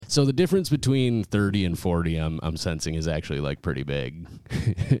So the difference between 30 and 40, I'm sensing, is actually like pretty big.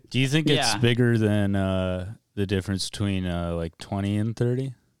 Do you think it's bigger than the difference between like 20 and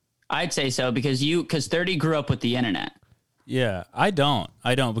 30? I'd say so because 30 grew up with the internet. Yeah, I don't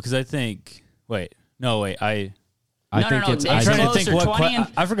because I think. I think it's. I'm trying to think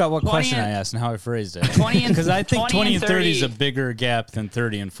I forgot what question I asked and how I phrased it. Because I think 20 and 30 is a bigger gap than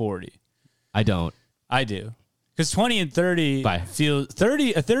 30 and 40. I don't. I do. Because 20 and 30 feels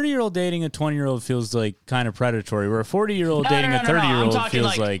 30. A 30-year-old dating a 20-year-old feels like kind of predatory. Where a 40-year-old dating a 30-year-old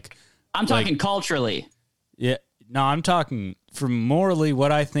feels like. I'm talking culturally. Yeah. No, I'm talking from morally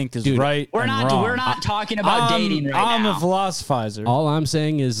what I think is right and wrong. We're not talking about dating right now. I'm a philosophizer. All I'm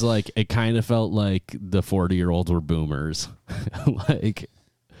saying is like it kind of felt like the 40-year-olds were boomers. Like,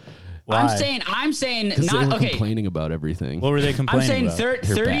 why? I'm saying not they were complaining about everything. What were they complaining about? I'm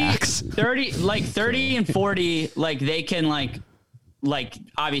saying 30 and 40, like they can like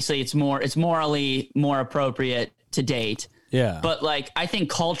obviously it's morally more appropriate to date. Yeah. But like I think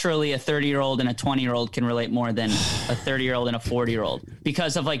culturally a 30-year-old and a 20-year-old can relate more than a 30-year-old and a 40-year-old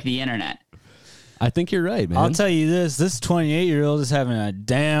because of like the internet. I think you're right, man. I'll tell you this 28-year-old is having a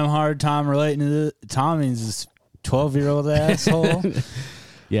damn hard time relating to Tommy's this 12-year-old asshole.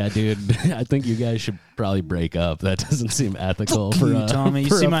 Yeah, dude. I think you guys should probably break up. That doesn't seem ethical for Tommy. You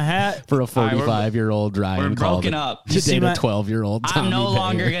see my hat? For a 45-year-old Ryan. We're broken up. To date a 12-year-old Tommy. I'm no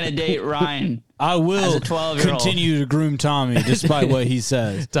longer going to date Ryan. I will as a 12-year-old. continue to groom Tommy despite what he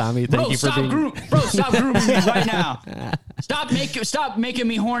says. Tommy, thank you for being... Stop grooming me right now. Stop making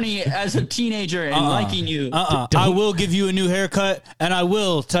me horny as a teenager and liking you. I will give you a new haircut and I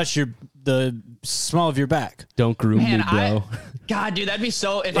will touch the small of your back. Don't groom me, bro. God, dude, that'd be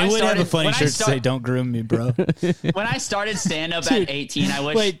so... If I would have a funny shirt to say, don't groom me, bro. When I started stand-up at 18, I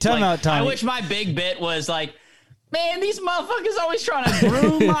wish... Wait, time out, Tommy. I wish my big bit was like, man, these motherfuckers always trying to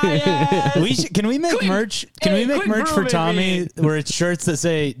groom my ass. Can we make merch? Can we make merch for Tommy where it's shirts that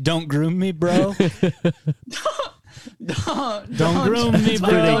say, don't groom me, bro? Don't groom me, bro.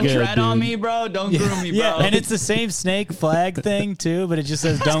 Don't tread on me, bro. Don't groom me, bro. Yeah, and it's the same snake flag thing, too, but it just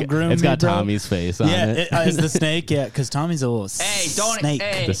says, don't groom me, It's got bro. Tommy's face on it. Yeah, it's the snake, because Tommy's a little snake.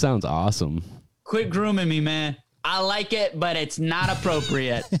 Hey, this sounds awesome. Quit grooming me, man. I like it, but it's not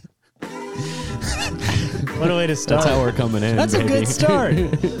appropriate. What a way to start. That's how we're coming in. That's baby. a good start.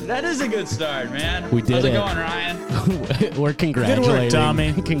 That is a good start, man. We did How's it it. going, Ryan? We're congratulating. Good work,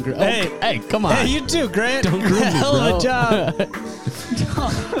 Tommy. Hey, come on. Hey, you too, Grant. Don't groom me, Hell of a job.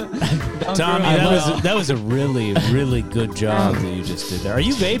 Tommy, that was a really, really good job that you just did there. Are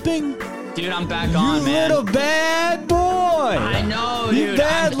you vaping? Dude, I'm back on, man. You little bad boy. I know, dude. You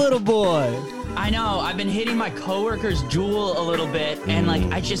bad little boy. I know. I've been hitting my coworker's Juul a little bit, and like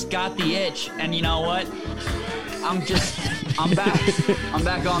I just got the itch. And you know what? I'm back. I'm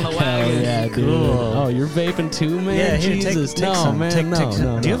back on the wagon. Hell yeah, dude. Cool. Oh, you're vaping too, man? Yeah, here, Jesus. take some.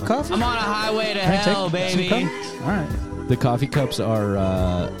 No. Do you have coffee? I'm on a highway to hell, baby. All right. The coffee cups are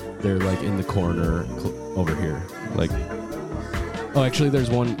they're like in the corner over here. Like, oh, actually, there's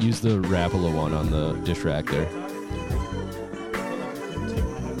one. Use the Rapala one on the dish rack there.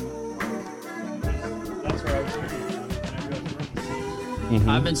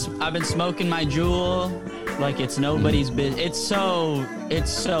 Mm-hmm. I've been smoking my Juul like it's nobody's business.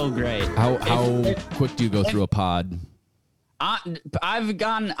 It's so great. How quick do you go through a pod?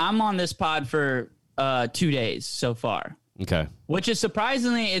 I'm on this pod for 2 days so far. Okay. Which is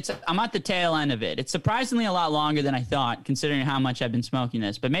surprisingly, I'm at the tail end of it. It's surprisingly a lot longer than I thought, considering how much I've been smoking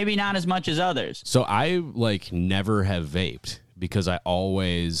this, but maybe not as much as others. So I like never have vaped because I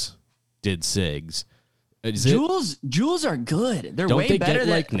always did cigs. Juuls are good. They're way better get than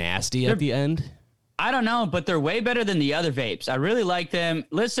like nasty at the end. I don't know, but they're way better than the other vapes. I really like them.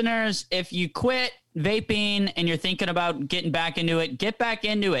 Listeners, if you quit vaping and you're thinking about getting back into it, get back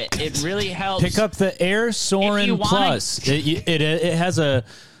into it. It really helps. Pick up the Air Soren Plus. It has a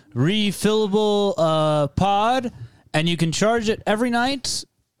refillable pod, and you can charge it every night.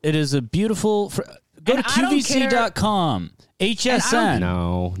 It is a beautiful... Go to QVC.com. HSN.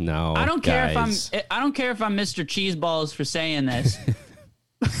 No. I don't care if I'm Mr. Cheeseballs for saying this.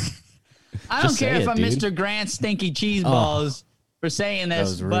 I don't care if I'm Mr. Grant Stinky Cheeseballs for saying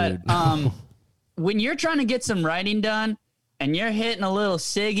this. But when you're trying to get some writing done and you're hitting a little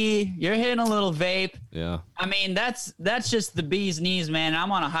ciggy, you're hitting a little vape. Yeah. I mean, that's just the bee's knees, man.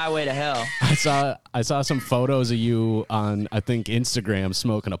 I'm on a highway to hell. I saw some photos of you on, I think, Instagram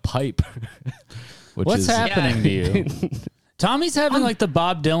smoking a pipe. What's happening to you? Tommy's having like the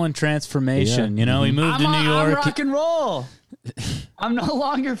Bob Dylan transformation. Yeah. You know, he moved to New York. I'm rock and roll. I'm no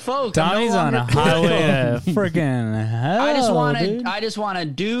longer folk. Tommy's on a highway to freaking hell. I just want to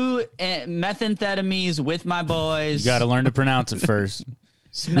do methamphetamines with my boys. You got to learn to pronounce it first.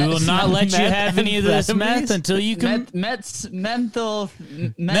 We will not let you have any of this meth until you can.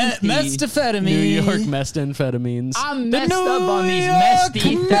 Methamphetamine. New York methamphetamines. I'm messed up on these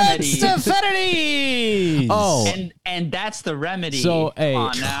methamphetamines. Oh, and that's the remedy. So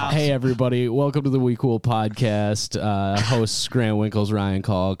hey everybody, welcome to the We Cool podcast. Hosts Grant Winkles, Ryan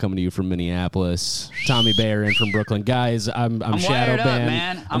Call, coming to you from Minneapolis. Tommy Bayer in from Brooklyn. Guys, I'm Shadow Band.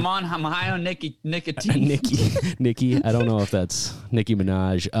 Man. I'm high on nicotine. Nikki. I don't know if that's Nicki Minaj.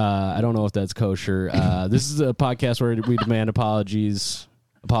 I don't know if that's kosher. This is a podcast where we demand apologies.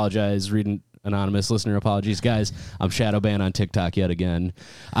 Reading anonymous listener apologies. Guys, I'm Shadowban on TikTok yet again.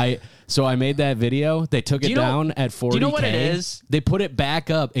 So I made that video. They took it down at 40K. Do you know what it is? They put it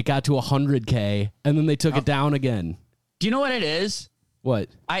back up. It got to 100K, and then they took it down again. Do you know what it is? What?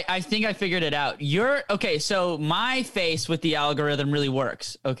 I think I figured it out. So my face with the algorithm really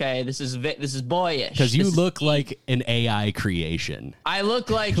works. Okay, this is boyish. Because you look like an AI creation. I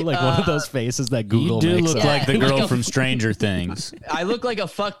look like one of those faces that Google makes. You do look up. like the girl from Stranger Things. I look like a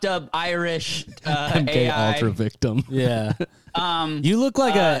fucked up Irish MK AI Ultra victim. Yeah. You look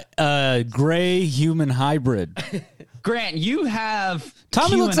like a gray human hybrid. Grant, you have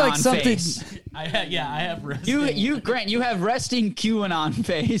Tommy QAnon looks like something. Face. I have resting. Grant, you have resting QAnon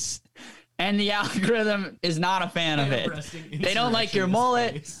face, and the algorithm is not a fan of it. They don't like your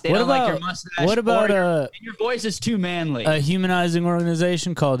mullet. They don't like your mustache. What about your voice is too manly? A humanizing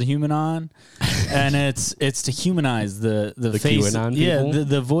organization called Humanon, and it's to humanize the face. QAnon yeah, people?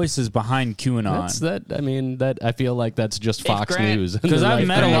 the voices behind QAnon. I feel like that's just Fox News. Because I've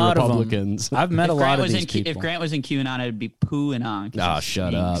met a lot of Republicans. them. I've met a lot of these people. If Grant was in QAnon, it'd be pooing. Oh,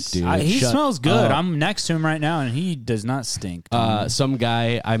 shut up, dude. He smells good. I'm next to him right now, and he does not stink. Some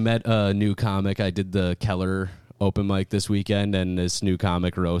guy, I met a new comic. I did the Keller open mic this weekend, and this new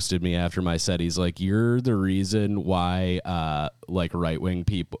comic roasted me after my set. He's like, "You're the reason why, right wing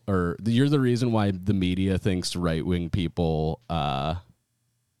people, or you're the reason why the media thinks right wing people,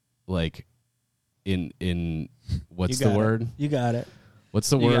 in what's the word? You got it. What's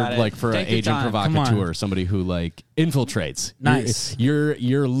the word like for an agent provocateur? Somebody who infiltrates. Nice.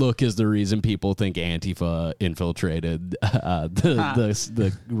 Your look is the reason people think Antifa infiltrated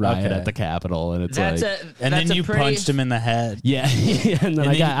the riot at the Capitol, and it's then you punched him in the head. Yeah, and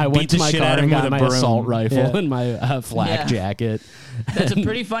then I went to my car and got my assault rifle and my flak jacket. That's a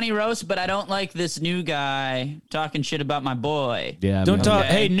pretty funny roast, but I don't like this new guy talking shit about my boy. Yeah, don't talk.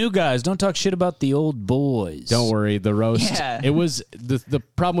 Hey, new guys, don't talk shit about the old boys. Don't worry, the roast. Yeah. It was the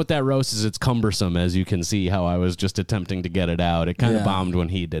problem with that roast is it's cumbersome, as you can see how I was just attempting to get it out. It kind of bombed when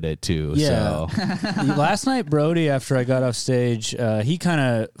he did it too. Yeah. So last night, Brody, after I got off stage, he kind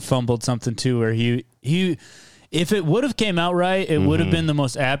of fumbled something too, where he. If it would have came out right, it would have been the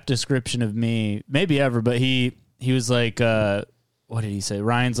most apt description of me, maybe ever. But he was like. What did he say?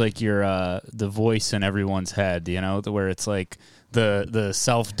 Ryan's like your the voice in everyone's head, where it's like the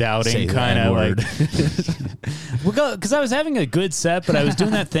self-doubting kind of like. Because I was having a good set, but I was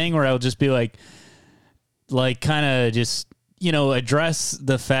doing that thing where I would just be like kind of just address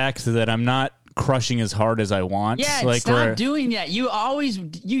the fact that I'm not crushing as hard as I want. Yeah, stop doing that. You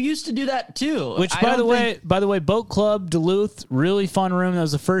used to do that too. Which, by the way, Boat Club Duluth, really fun room. That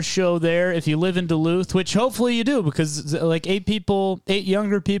was the first show there. If you live in Duluth, which hopefully you do, because like 8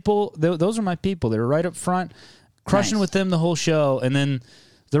 younger people, those are my people. They were right up front, crushing with them the whole show, and then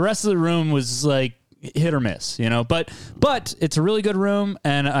the rest of the room was like hit or miss, but it's a really good room,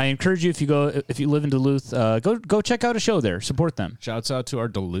 and I encourage you, if you live in Duluth, go check out a show there, support them. Shouts out to our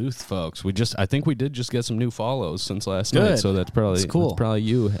Duluth folks. I think we did just get some new follows since last night, so that's cool. That's probably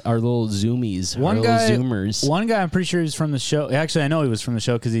you, our little zoomies, Zoomers. One guy, I'm pretty sure he's from the show. Actually, I know he was from the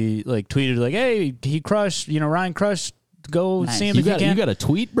show because he tweeted hey, he crushed, Ryan crushed. Go see him if you can. You got a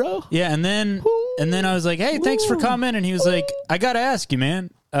tweet, bro? Yeah, and then I was like, hey, thanks for coming, and he was like, I gotta ask you, man.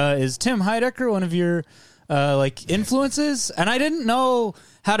 Is Tim Heidecker one of your influences? And I didn't know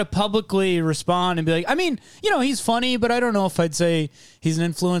how to publicly respond and be like, I mean, he's funny, but I don't know if I'd say he's an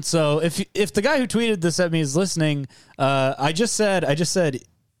influence. So if the guy who tweeted this at me is listening, I just said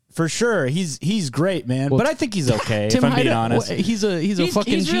for sure he's great, man. But I think he's okay. If I'm being honest, he's a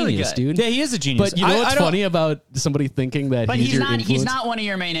fucking genius, dude. Yeah, he is a genius. But you know what's funny about somebody thinking that he's your influence? He's not one of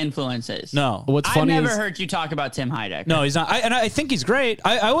your main influences. No. What's funny I've never heard you talk about Tim Heidecker. No, he's not. And I think he's great.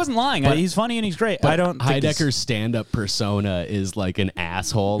 I wasn't lying. He's funny and he's great. I don't. Heidecker stand-up persona is like an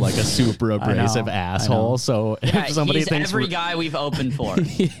asshole, like a super abrasive asshole. So if somebody he's thinks every guy we've opened for.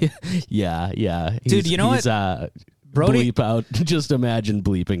 yeah, dude, you know what? bleep out. Just imagine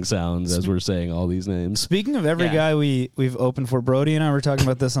bleeping sounds as we're saying all these names. Speaking of every guy we've opened for, Brody and I were talking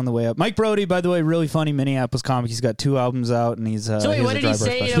about this on the way up. Mike Brody, by the way, really funny Minneapolis comic. He's got 2 albums out, and he's so wait, what did he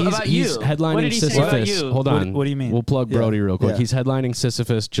say about you? He's headlining what did he say about Sisyphus. you? Hold on. What do you mean? We'll plug Brody real quick. He's headlining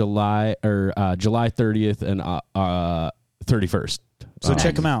Sisyphus July 30th and 31st. So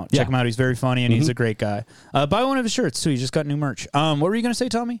check him out. Check him out. He's very funny, and he's a great guy. Buy one of his shirts, too. He just got new merch. What were you going to say,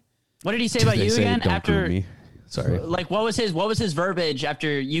 Tommy? What did he say about you again? After me. Sorry. Like, what was his verbiage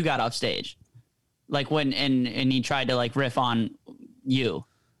after you got off stage? Like when and he tried to like riff on you.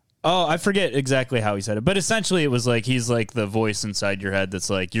 Oh, I forget exactly how he said it, but essentially it was like he's like the voice inside your head that's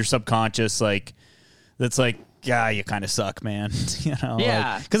like your subconscious, like that's like, yeah, you kind of suck, man. You know,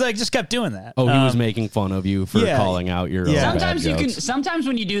 yeah, because I just kept doing that. Oh, he was making fun of you for calling out your own Sometimes bad you jokes. can. Sometimes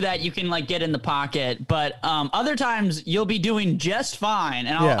when you do that, you can like get in the pocket, but other times you'll be doing just fine.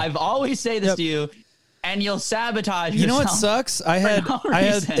 And I've always say this to you. And you'll sabotage yourself. You know what sucks?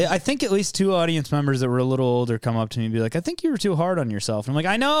 I think at least 2 audience members that were a little older come up to me and be like, I think you were too hard on yourself. And I'm like,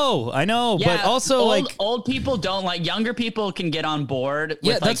 I know, yeah, but also old people don't like, younger people can get on board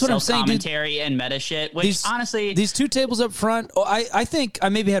with that's what I'm saying, commentary and meta shit, which honestly, these 2 tables up front, I think I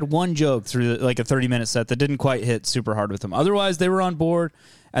maybe had one joke through like a 30-minute set that didn't quite hit super hard with them. Otherwise, they were on board.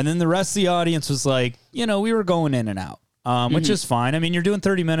 And then the rest of the audience was like, you know, we were going in and out. Which is fine. I mean, you're doing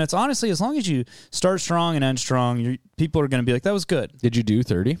 30 minutes. Honestly, as long as you start strong and end strong, people are going to be like, that was good. Did you do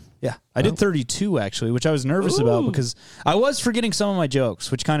 30? Yeah. I did 32, actually, which I was nervous about because I was forgetting some of my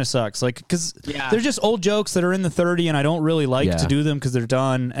jokes, which kind of sucks. Like, because they're just old jokes that are in the 30, and I don't really like to do them because they're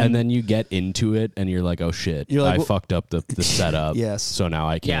done. And then you get into it, and you're like, oh, shit. You're like, I fucked up the setup. Yes. So now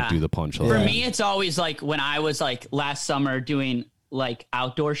I can't do the punchline. For me, it's always like when I was like last summer doing like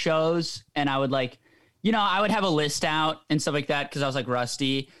outdoor shows, and I would like, you know, I would have a list out and stuff like that because I was like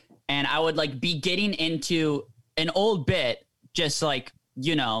rusty, and I would like be getting into an old bit just like,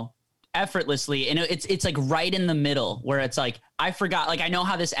 you know, effortlessly. And it's like right in the middle where it's like, I forgot, like, I know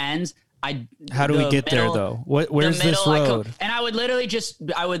how this ends. How do we get there though? Where's this road? And I would literally,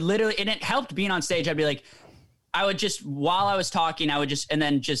 and it helped being on stage. I'd be like, I would just, while I was talking, and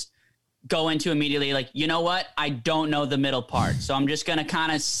then just go into immediately like, you know what? I don't know the middle part. So I'm just going to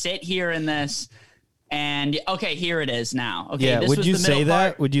kind of sit here in this. And okay, here it is now. Okay, yeah. This would was you the say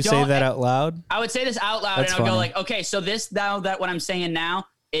that? Part. Would you say that out loud? I would say this out loud, That's and I would funny. go like, okay, so this now that what I'm saying now,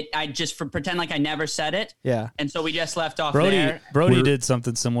 I just pretend like I never said it. Yeah. And so we just left off Brody, there. Brody did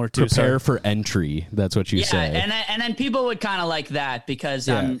something similar too. Prepare for entry. That's what you say. And then people would kind of like that because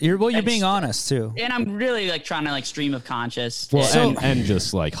you're being honest too. And I'm really like trying to like stream of conscious. Well, and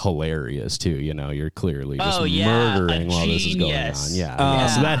just like hilarious too. You know, you're clearly just murdering while this is going on. Yeah.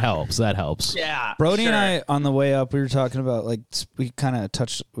 So that helps. That helps. Yeah. Brody and I on the way up, we were talking about like we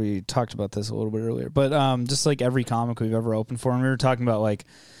talked about this a little bit earlier, but just like every comic we've ever opened for, and we were talking about like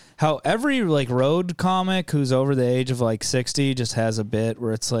how every like road comic who's over the age of like 60 just has a bit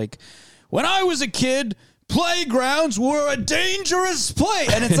where it's like, when I was a kid, playgrounds were a dangerous play.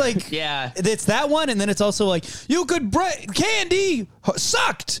 And it's like, it's that one. And then it's also like, you could break candy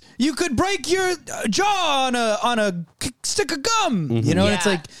sucked. You could break your jaw on a stick of gum, you know? And it's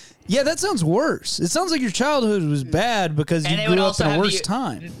like, yeah, that sounds worse. It sounds like your childhood was bad because you grew up in a worse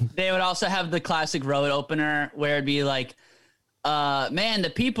time. They would also have the classic road opener where it'd be like, man, the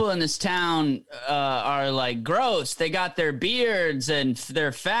people in this town are like gross. They got their beards and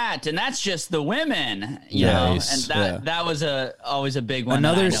they're fat, and that's just the women, you know. And that was always a big one.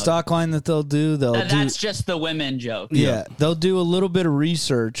 Another stock line that they'll do. That's just the women joke. Yeah, they'll do a little bit of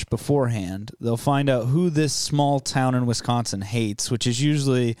research beforehand. They'll find out who this small town in Wisconsin hates, which is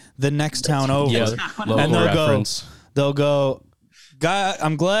usually the next town over. And they'll go, God,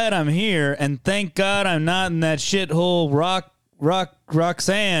 I'm glad I'm here, and thank God I'm not in that shithole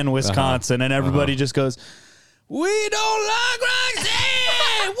Roxanne, Wisconsin, and everybody just goes, we don't like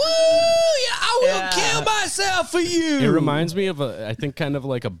Roxanne. Woo! Yeah, I will kill myself for you. It reminds me of I think kind of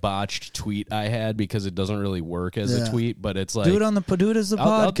like a botched tweet I had because it doesn't really work as a tweet, but it's like do it as the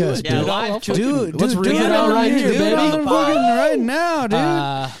podcast. I'll do it, dude. Do it. Let's read it out right here, baby. Right now,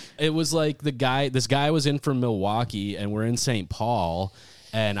 dude. It was like this guy was in from Milwaukee, and we're in St. Paul,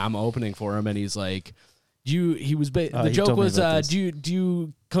 and I'm opening for him, and he's like, the joke was, do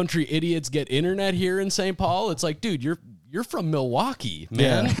you country idiots get internet here in St. Paul? It's like, dude, you're from Milwaukee,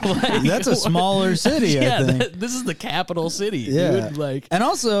 man. Like, that's a smaller city. I think this is the capital city, dude. Like, and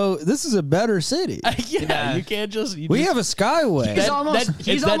also this is a better city. You can't just. We have a skyway.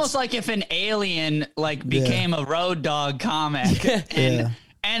 He's almost like if an alien like became a road dog comic,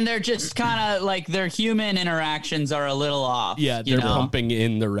 And they're just kind of like their human interactions are a little off. Yeah, they're pumping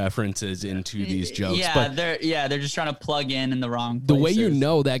in the references into these jokes. Yeah, but they're just trying to plug in the wrong places. The way you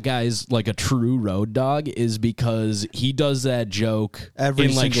know that guy's like a true road dog is because he does that joke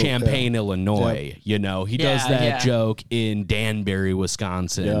in like Champaign, Illinois. Yep. You know, he does that joke in Danbury,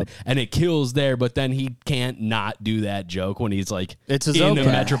 Wisconsin, and it kills there. But then he can't not do that joke when he's like it's his in the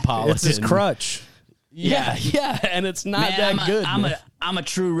metropolitan. It's his crutch. Yeah, and it's not good. I'm a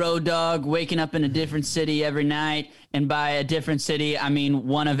true road dog, waking up in a different city every night, and by a different city, I mean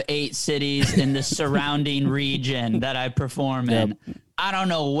one of 8 cities in the surrounding region that I perform in. I don't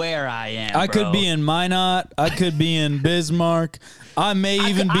know where I am. I could be in Minot. I could be in Bismarck. I may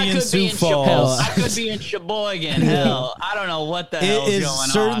even be in Sioux Falls. I could be in Sheboygan. Hell, I don't know what the hell is going on. It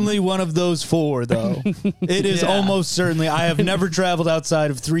is certainly one of those 4, though. It is almost certainly. I have never traveled outside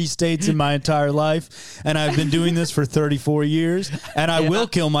of 3 states in my entire life, and I've been doing this for 34 years, and I will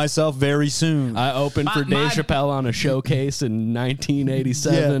kill myself very soon. I opened for Dave Chappelle on a showcase in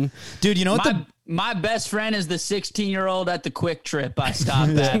 1987. Yeah. Dude, you know what my best friend is the 16-year-old at the Quick Trip I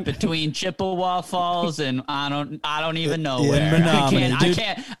stopped at between Chippewa Falls and I don't even know where.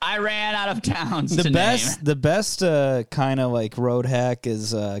 I ran out of towns. The best kind of like road hack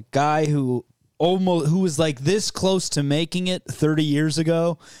is a guy who was like this close to making it 30 years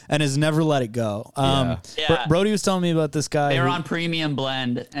ago and has never let it go. Brody was telling me about this guy. They were on Premium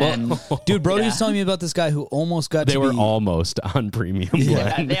Blend. And, dude, Brody was telling me about this guy who almost got They were almost on Premium Blend.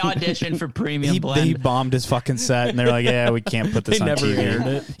 Yeah, they auditioned for Premium Blend. He bombed his fucking set, and they're like, yeah, we can't put this on TV. Aired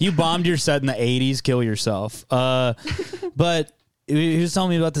it. You bombed your set in the 80s, kill yourself. But he was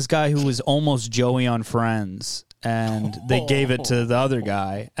telling me about this guy who was almost Joey on Friends, and they gave it to the other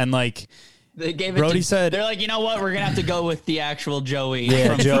guy. And like... They gave it Brody said, they're like, you know what? We're going to have to go with the actual Joey.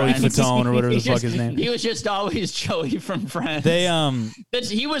 Yeah, from Joey Friends. Fatone or whatever the fuck his name. He was just always Joey from Friends.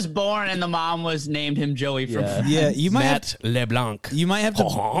 He was born and the mom was named him Joey from Friends. Yeah, you might Matt LeBlanc. You might have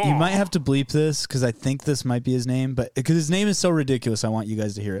to bleep this because I think this might be his name, but because his name is so ridiculous, I want you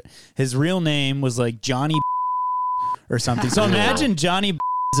guys to hear it. His real name was like Johnny or something. So imagine Johnny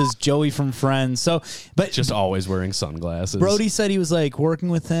is Joey from Friends. So, but just always wearing sunglasses. Brody said he was like working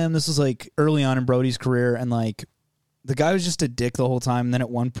with him. This was like early on in Brody's career, and like the guy was just a dick the whole time. And then at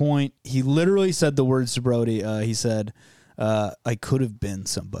one point, he literally said the words to Brody. He said, "I could have been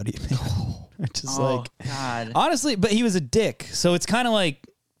somebody." God. Honestly, but he was a dick. So it's kind of like,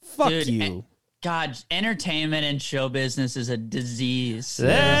 fuck Dude, you. God, entertainment and show business is a disease.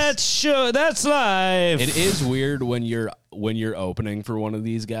 That's life. It is weird when you're opening for one of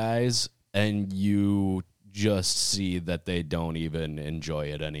these guys and you just see that they don't even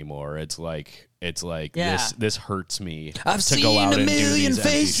enjoy it anymore. It's like this hurts me. I've seen a million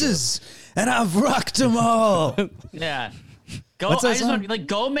faces and I've rocked them all. Yeah.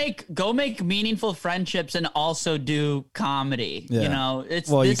 Go make meaningful friendships and also do comedy. Yeah. You know,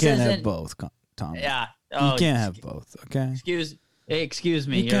 you can't have both. Tom. Yeah. You can't have both, okay? Excuse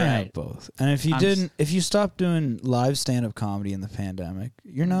me. You can't have both. And if you stopped doing live stand-up comedy in the pandemic,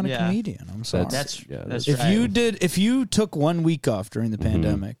 you're not a comedian. I'm sorry. That's if you took 1 week off during the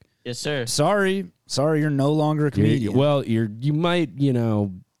pandemic, yes, sir. Sorry, you're no longer a comedian. You might, you're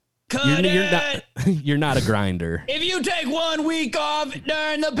not a grinder. If you take 1 week off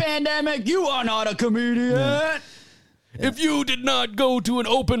during the pandemic, you are not a comedian. Yeah. If you did not go to an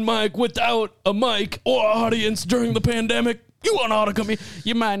open mic without a mic or audience during the pandemic, you are not a comedian.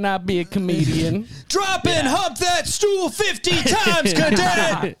 You might not be a comedian. Drop in, hump that stool 50 times,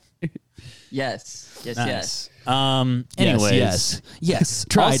 cadet. Yes. Anyways, yes.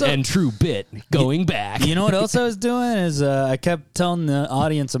 Tried also, and true bit going back. You know what else I was doing is I kept telling the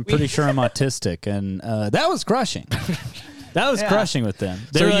audience I'm pretty sure I'm autistic, and that was crushing. That was crushing with them.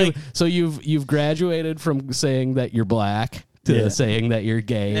 So you've graduated from saying that you're black to saying that you're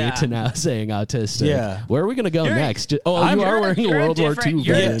gay to now saying autistic. Yeah. Where are we going to go next? You are wearing a World War II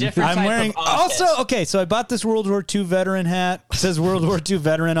veteran. I'm wearing also okay. So I bought this World War II veteran hat. It says World War II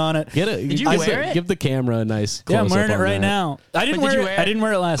veteran on it. Did you wear it? Give the camera a nice. Yeah, I'm wearing it right now. I didn't wear it. I didn't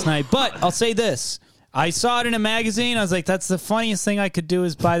wear it last night, but I'll say this. I saw it in a magazine. I was like, that's the funniest thing I could do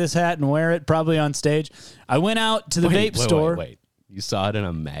is buy this hat and wear it, probably on stage. I went out to the vape store. Wait. You saw it in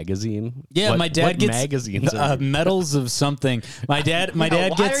a magazine? Yeah, my dad gets magazines medals of something. My dad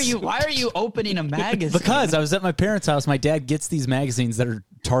gets. Why are you opening a magazine? Because I was at my parents' house. My dad gets these magazines that are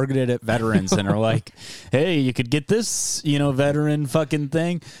targeted at veterans and are like, hey, you could get this, veteran fucking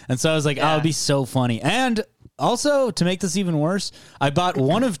thing. And so I was like, oh, it'd be so funny. And Also, to make this even worse, I bought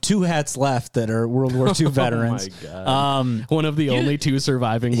one of 2 hats left that are World War II veterans. Oh my God. One of the only 2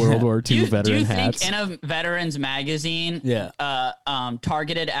 surviving World War II veteran hats. Do you think in a veterans magazine,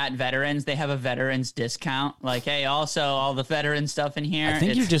 targeted at veterans, they have a veterans discount? Like, hey, also all the veteran stuff in here. I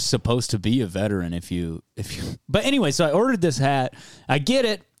think you're just supposed to be a veteran if you. But anyway, so I ordered this hat. I get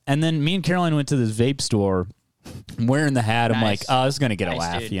it, and then me and Caroline went to this vape store. I'm wearing the hat. I'm like, oh, this is going to get a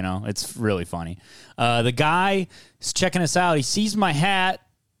laugh, dude. You know? It's really funny. The guy is checking us out. He sees my hat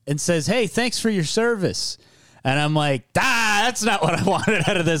and says, hey, thanks for your service. And I'm like, that's not what I wanted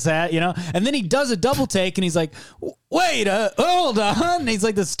out of this hat, you know? And then he does a double take, and he's like, wait, hold on. And he's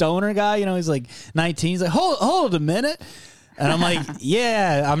like the stoner guy, you know? He's like 19. He's like, hold a minute. And I'm like,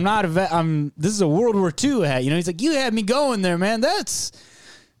 yeah, I'm not a vet. This is a World War II hat. You know, he's like, you had me going there, man.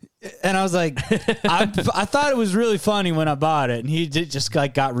 And I was like, I thought it was really funny when I bought it, and he just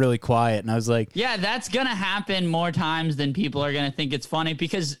like got really quiet, and I was like, yeah, that's gonna happen more times than people are gonna think it's funny,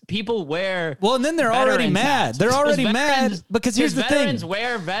 because people wear. Well, and then they're already mad. Hats. They're already mad because here's the thing. Veterans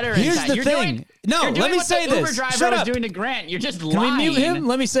wear veterans. Here's the thing. Let me say this. Uber driver Shut up. was doing to Grant. You're just lying. Can we mute him?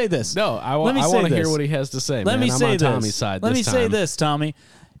 Let me say this. No, I want to hear what he has to say. Let me I'm say on this. Tommy's side. Let me say this, Tommy.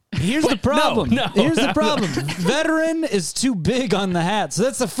 Here's the problem. No. Here's the problem. Veteran is too big on the hat. So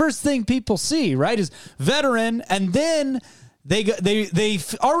that's the first thing people see, right? Is veteran, and then they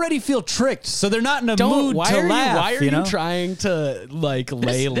already feel tricked, so they're not in a mood to laugh. Why are you trying to like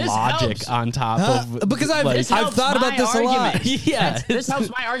lay logic helps. on top of? Because I've thought about this a lot. Yeah, this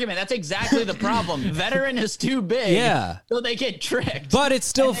helps my argument. That's exactly the problem. Veteran is too big. Yeah, so they get tricked. But it's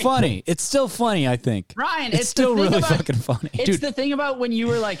still funny. It's still funny. I think. Ryan, it's still really fucking funny. It's the thing about when you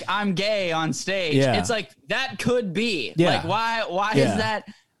were like, "I'm gay" on stage. Yeah. It's like that could be. Yeah. Like, why is that?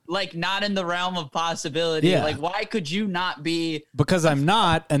 Like, not in the realm of possibility. Yeah. Like, why could you not be? Because I'm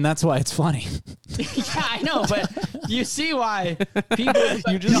not, and that's why it's funny. Yeah, I know, but you see why people.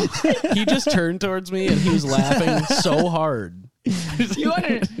 He just turned towards me and he was laughing so hard.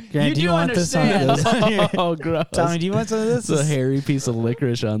 Grant, do you want understand. this on this? Oh, gross. Tommy, do you want some of this? It's a hairy piece of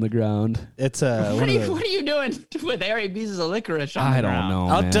licorice on the ground. It's what are you doing with hairy pieces of licorice on the ground? I don't know.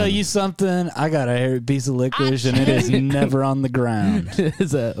 I'll tell you something. I got a hairy piece of licorice, and it is never on the ground. You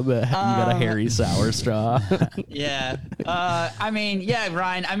got a hairy sour straw. Yeah. I mean, yeah,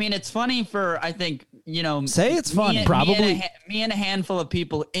 Ryan. I mean, it's funny for, I think, you know, say it's funny. Probably me and a handful of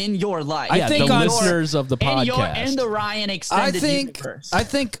people in your life. I think the listeners of the podcast in the Ryan extended universe. I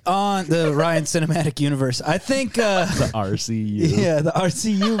think on the Ryan cinematic universe. I think the RCU. Yeah, the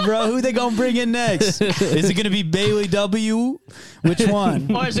RCU, bro. Who they gonna bring in next? Is it gonna be Bailey W? Which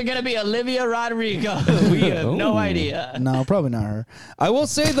one? Or is it gonna be Olivia Rodrigo? We have no idea. No, probably not her. I will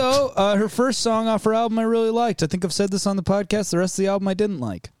say though, her first song off her album I really liked. I think I've said this on the podcast. The rest of the album I didn't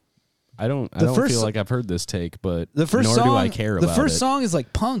like. I don't feel like I've heard this take, but the first nor song, do I care about it. The first song is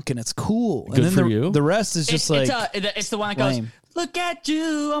like punk and it's cool. Good and then for you. The rest is just it's the one that goes, look at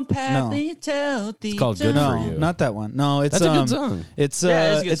you, I'm pathly till the. It's called Good for You. Not that one. No, it's that's a good song. It's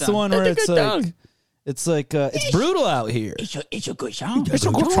it's the one where it's like it's brutal out here. It's a good song. It's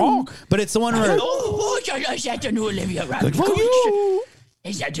a good song. But it's the one where is that the new Olivia Rodrigo? Good for you.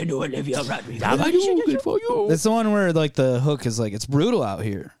 Is that the new Olivia Rodrigo? Good for you. It's the one where like the hook is like it's brutal out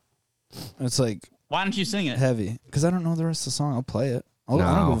here. It's like, why don't you sing it? Heavy, because I don't know the rest of the song. I'll play it. I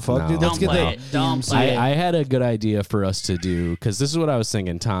don't give a fuck, no. dude. Let's Don't get play it. Don't play it. I had a good idea for us to do, because this is what I was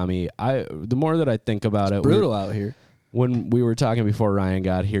thinking, Tommy. The more that I think about it, brutal out here. When we were talking before Ryan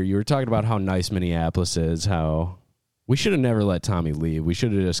got here, you were talking about how nice Minneapolis is, how we should have never let Tommy leave. We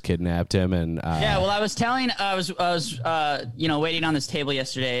should have just kidnapped him. And yeah, well, I was waiting on this table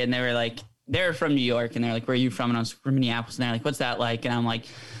yesterday, and they were like, they're from New York, and they're like, where are you from? And I was from Minneapolis, and they're like, what's that like? And I'm like,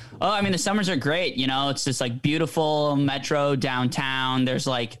 oh, I mean, the summers are great. You know, it's this like beautiful metro downtown. There's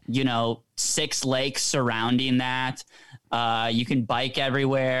like, 6 lakes surrounding that. You can bike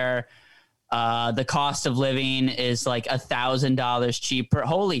everywhere. The cost of living is like $1,000 cheaper.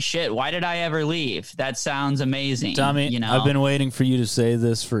 Holy shit. Why did I ever leave? That sounds amazing. Tommy, I've been waiting for you to say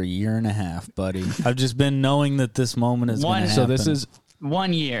this for a year and a half, buddy. I've just been knowing that this moment is going to happen. So this is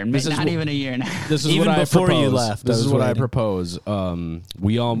 1 year, not even a year and a half. This is even what before I propose. You left. This is what I propose.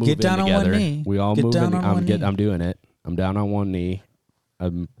 We all move in together. We all move in. I'm doing it. I'm down on one knee.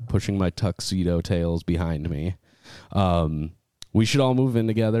 I'm pushing my tuxedo tails behind me. We should all move in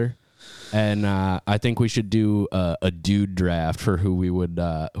together, and I think we should do a dude draft for who we would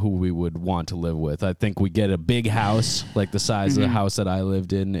want to live with. I think we get a big house, like the size of the house that I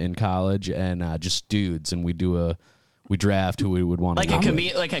lived in college, and just dudes, and we do We draft who we would want to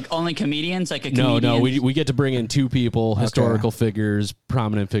only comedians, like a No, comedian. we get to bring in 2 people, historical figures,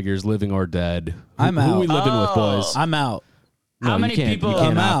 prominent figures, living or dead. I'm out. Who we living with, boys? I'm out. How many people?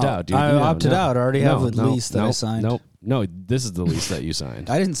 I'm out. dude. I opted out. I already have a no, lease that I signed. No, this is the lease that you signed.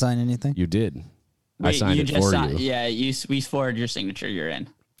 I didn't sign anything. You did. I signed it for you. Yeah, we forwarded your signature. You're in.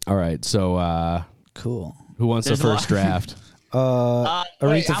 All right, so cool. Who wants the first draft?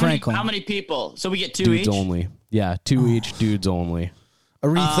 Aretha Franklin. How many people? So we get 2 Dudes each? only. Yeah, 2 each, dudes only.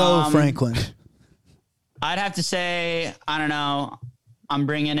 Aretha Franklin. I'd have to say, I don't know. I'm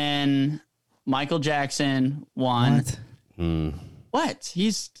bringing in Michael Jackson, 1. What?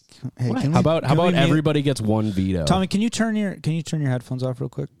 He's Hey, what? can How about we everybody gets 1 veto? Tommy, can you turn your headphones off real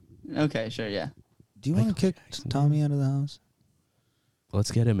quick? Okay, sure, yeah. Do you want to kick Tommy out of the house?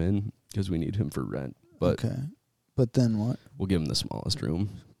 Let's get him in because we need him for rent. But Okay. But then what? we'll give him the smallest room.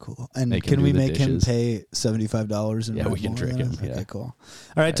 Cool. And Make him can do we the make dishes. him pay $75 and Yeah, we can trick him. Yeah. Okay, cool. All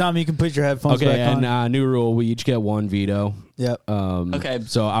right, Tommy, you can put your headphones Okay, back on. and new rule: we each get 1 veto. Yep. Okay.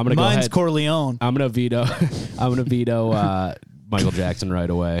 So I'm gonna go Mine's ahead. Corleone. I'm gonna veto. I'm gonna veto Michael Jackson right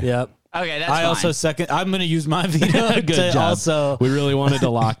away. Yep. Okay, that's I fine. also second. I'm going to use my veto Good to job. also We really wanted to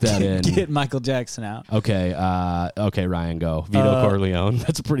lock that in. get Michael Jackson out. Okay, okay, Ryan, go. Veto Corleone.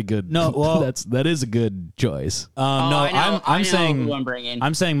 That's a pretty good. No, well- that is a good choice. No, I know I'm saying who I'm bringing.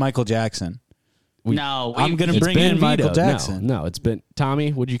 I'm saying Michael Jackson. I'm going to It's bring been in Michael vetoed. Jackson. No, it's been.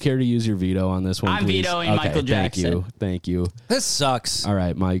 Tommy, would you care to use your veto on this one? I'm please? vetoing Okay, Michael Jackson. Thank you. This sucks. All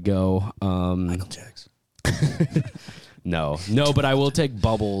right, my go. Michael Jackson. No, but I will take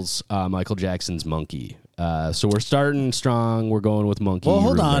Bubbles, Michael Jackson's Monkey. So we're starting strong. We're going with Monkey. Well,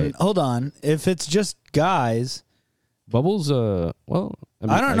 roommate. hold on. If it's just guys, Bubbles. Well,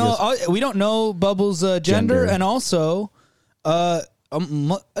 I don't know. guess- We don't know Bubbles' gender, and also, a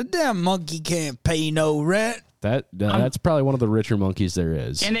damn monkey can't pay no rent. That's probably one of the richer monkeys there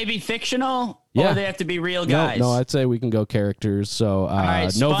is. Can they be fictional? Yeah. Or they have to be real guys? No, I'd say we can go characters. So All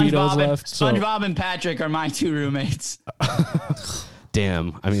right, no vetoes SpongeBob left. So SpongeBob and Patrick are my 2 roommates.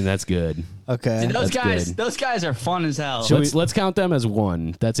 damn. I mean, that's good. Okay. Those That's good. those guys are fun as hell. Let's count them as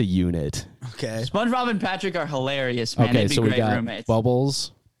 1. That's a unit. Okay. SpongeBob and Patrick are hilarious, man. Okay, They'd be so we great got roommates.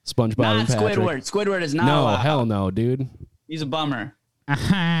 Bubbles, SpongeBob, Not and Patrick. Squidward. Squidward is not No, allowed. hell no, dude. He's a bummer.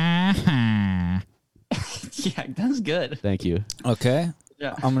 Yeah, that's good. Thank you. Okay.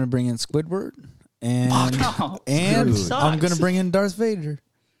 Yeah. I'm going to bring in Squidward, and no. and Squidward sucks. I'm going to bring in Darth Vader.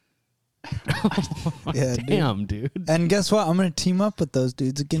 Yeah, dude. Damn, dude. And guess what? I'm going to team up with those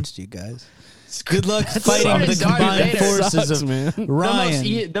dudes against you guys. Good luck So fighting the does Darth combined Vader. forces Sucks, of man.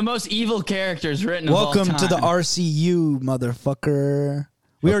 Ryan. The most evil characters written of all Welcome to the time. RCU, motherfucker.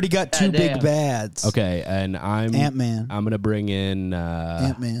 We already got 2 big damn. bads. Okay, and Ant-Man. I'm gonna bring in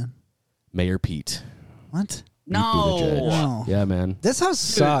Ant-Man. Mayor Pete. What? No. No. Yeah, man. This house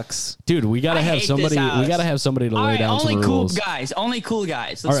sucks. Dude, we gotta I have hate somebody. this house. We gotta have somebody to All lay right, down only some cool rules. guys. Only cool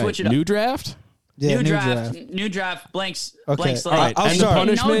guys. All Let's right, switch it up. new draft. Yeah, New draft. Blanks. Okay. Blank slate. All right, I'll and the start.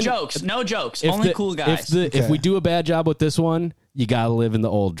 punishment. No jokes. No jokes. If Only the- cool guys. If Okay. we do a bad job with this one, you gotta live in the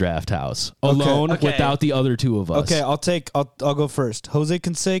old draft house alone Okay. without the other 2 of us. Okay, I'll go first. Jose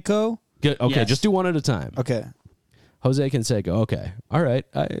Canseco. Okay, Yes. just do one at a time. Okay. Jose Canseco. Okay. All right.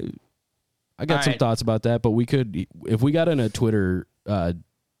 I got All some right. thoughts about that, but we could, if we got in a Twitter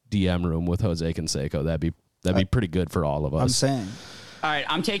DM room with Jose Canseco, that'd be pretty good for all of us. I'm saying. All right,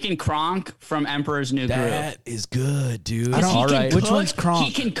 I'm taking Kronk from Emperor's New Groove. That is good, dude. I don't- All He right. can Which cook. one's Kronk?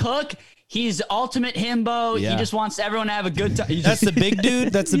 He can cook. He's ultimate himbo. Yeah. He just wants everyone to have a good time. That's the big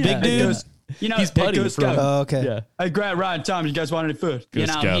dude? That's the big dude? You know, He's hey, Putty Goose from- Go. Oh, okay. Yeah. Hey, Grant, Ryan, Tom, you guys want any food? You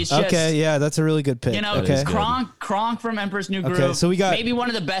know, Go. he's just, Okay, yeah, that's a really good pick. you know, That okay. is good. Kronk from Emperor's New Groove. Okay, so we got- maybe one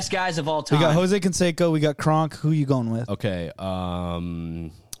of the best guys of all We time. got Jose Canseco, we got Kronk. Who you going with? Okay.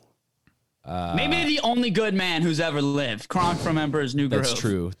 Maybe the only good man who's ever lived. Kronk from Emperor's New Groove. That's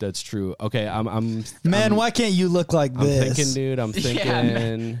true. That's true. Okay. I'm Man, why can't you look like I'm this? thinking, dude. I'm thinking.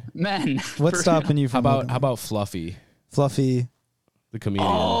 Yeah, Men. What's For- stopping you How from about looking- how about Fluffy, Fluffy? the comedian?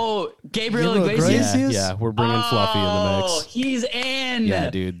 Oh, Gabriel Gabriel Iglesias. Iglesias? Yeah, we're bringing Fluffy in the Oh, mix. he's in. Yeah,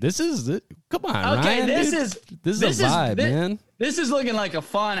 dude. This is come on, Okay, Ryan. this dude. is this is a vibe, man. This is looking like a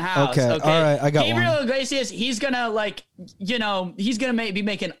fun house. Okay, all right, I got Gabriel one. Iglesias, he's gonna he's gonna be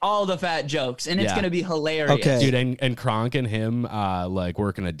making all the fat jokes, and it's Yeah. gonna be hilarious. Okay. Dude, and Kronk and him like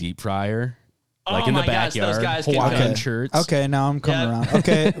working a deep fryer, like Oh in the my gosh, those backyard, guys can Hawaiian cook. shirts. Okay, now I'm coming Yeah. around.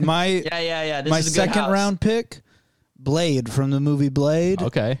 Okay, my Yeah. This my is a good second house. round pick, Blade from the movie Blade.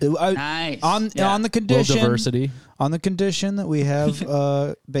 Okay. Nice. On Yeah. the Little condition diversity. on the condition that we have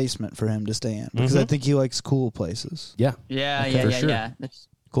a basement for him to stay in because I think he likes cool places. Yeah, Yeah, for sure. yeah.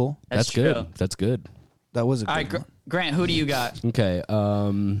 Cool. That's good. true. That's good. That was a All good right, one. Grant, who do you got? Okay.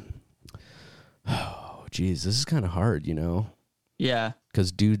 Oh, geez, this is kind of hard, you know? Yeah.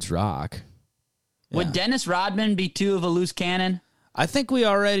 Because dudes rock. Would Dennis Rodman be too of a loose cannon? I think we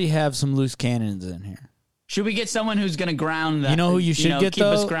already have some loose cannons in here. Should we get someone who's going to ground that? You know who you should get, keep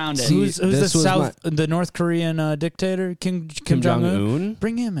though? us grounded. Who's the North Korean dictator? Kim Jong-un?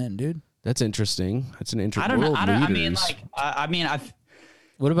 Bring him in, dude. That's interesting. That's an interesting. What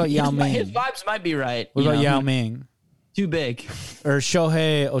about Yao Ming? His vibes might be right. What about Yao Ming? Too big. Or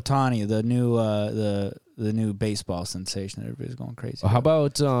Shohei Ohtani, the new baseball sensation that everybody's going crazy. How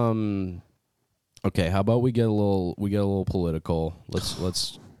about okay, how about we get a little political.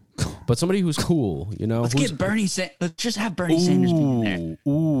 Let's but somebody who's cool, you know? Let's just have Bernie Sanders be in there.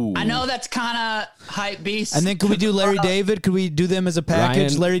 Ooh. I know that's kind of hype beast. And then could we do Larry David? Could we do them as a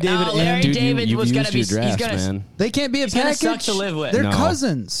package? Ryan, Larry David no, Larry and David you, was going to be draft, he's gonna, man. They can't be a package. Suck to live with. They're No.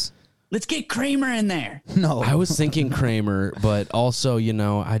 cousins. Let's get Kramer in there. No. I was thinking Kramer, but also, you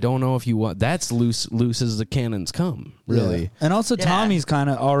know, I don't know if you want that's loose as the cannons come, really. Yeah. And also Tommy's kind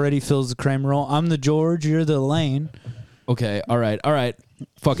of already fills the Kramer role. I'm the George, you're the Lane. Okay, all right.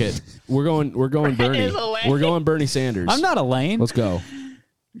 Fuck it. We're going Bernie. We're going Bernie Sanders. I'm not a Lane. Let's go.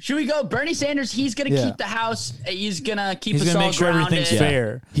 Should we go Bernie Sanders? He's going to keep the house. He's going to keep us all make sure grounded. everything's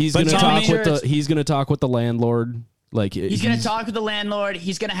fair. He's going to talk with the landlord. Like he's going to talk with the landlord.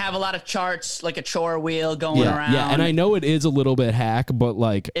 He's going to have a lot of charts, like a chore wheel going around. Yeah, and I know it is a little bit hack, but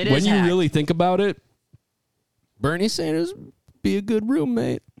like when you really think about it, Bernie Sanders be a good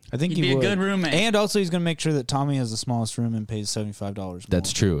roommate. I think he'd be a good roommate. And also he's going to make sure that Tommy has the smallest room and pays $75 more.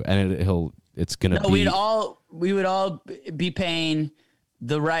 That's true. And it's going to be we would all be paying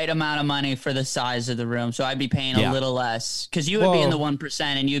the right amount of money for the size of the room. So I'd be paying a little less cuz you would be in the 1%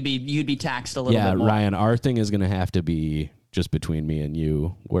 and you'd be taxed a little bit more. Yeah, Ryan, our thing is going to have to be just between me and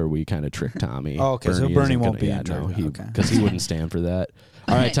you where we kind of trick Tommy. Oh, okay, so Bernie won't be in charge. Because he wouldn't stand for that.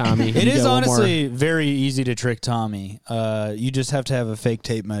 All right, Tommy. It is honestly very easy to trick Tommy. You just have to have a fake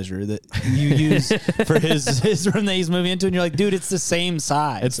tape measure that you use for his room that he's moving into, and you're like, dude, it's the same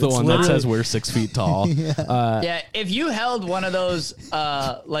size. It's the one that says we're 6 feet tall. Yeah, if you held one of those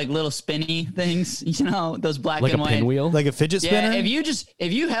like little spinny things, you know, those black like and a white, pinwheel, like a fidget spinner. Yeah,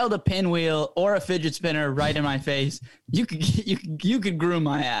 if you held a pinwheel or a fidget spinner right in my face, you could groom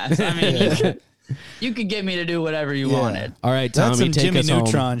my ass. I mean, you could get me to do whatever you wanted. All right, Tommy, that's some take Jimmy us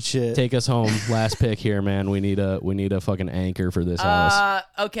Neutron home. shit. Take us home. Last pick here, man. We need a fucking anchor for this house.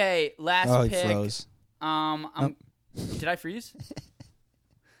 Okay, last pick. He froze. Did I freeze?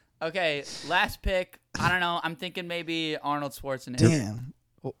 Okay, last pick. I don't know. I'm thinking maybe Arnold Schwarzenegger. Damn.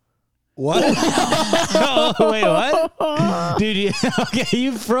 What? Oh, wait, what? Dude, okay,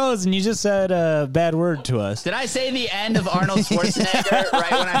 you froze and you just said a bad word to us. Did I say the end of Arnold Schwarzenegger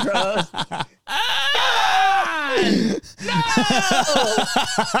right when I froze? No!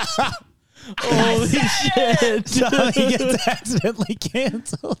 Holy shit. Tommy gets accidentally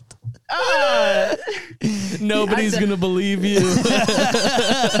canceled. Nobody's going to believe you.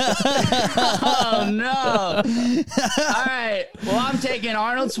 Oh, no. All right. Well, I'm taking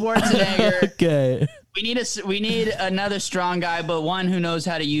Arnold Schwarzenegger. Okay. We need another strong guy, but one who knows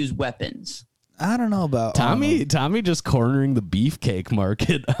how to use weapons. I don't know about Tommy just cornering the beefcake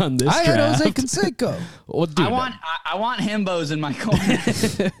market on this I draft. had Jose Canseco. Well, dude, I want himbos in my corner.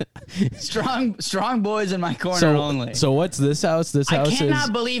 strong boys in my corner only. So what's this house? This house is... I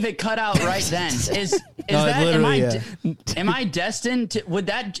cannot believe it cut out right then. Am I destined to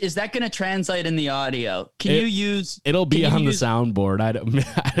is that going to translate in the audio? It'll be on the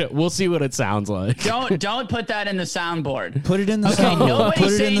soundboard. We'll see what it sounds like. Don't put that in the soundboard. Put it in the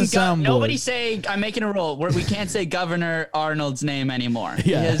soundboard. Nobody say I'm making a rule where we can't say Governor Arnold's name anymore.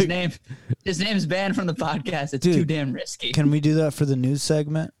 Yeah. His name's banned from the podcast. It's too damn risky. Can we do that for the news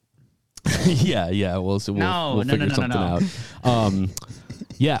segment? Yeah. We'll figure something out.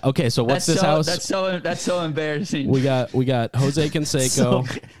 Yeah. Okay. So what's this house? That's so embarrassing. We got Jose Canseco.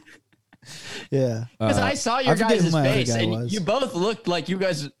 Yeah. Because I saw your guys' face, and you both looked like you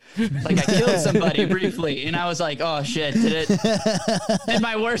guys, like I killed somebody briefly, and I was like, oh shit, did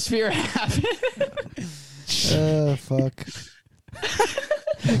my worst fear happen? Fuck.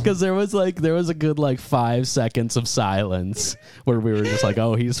 Because there was a good 5 seconds of silence where we were just like,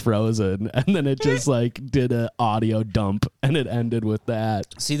 oh, he's frozen, and then it just did an audio dump, and it ended with that.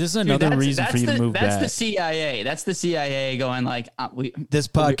 See, this is another reason for you to move back. That's the CIA. That's the CIA going this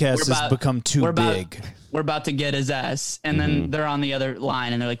podcast has become too big. we're about to get his ass. And then they're on the other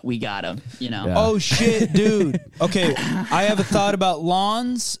line and they're like, we got him, you know? Yeah. Oh, shit, dude. Okay, I have a thought about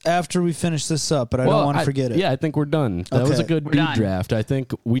lawns after we finish this up, but I don't want to forget it. Yeah, I think we're done. That was a good beat done. draft. I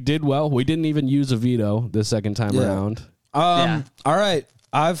think we did well. We didn't even use a veto the second time around. All right.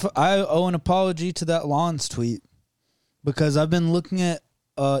 I owe an apology to that lawns tweet because I've been looking at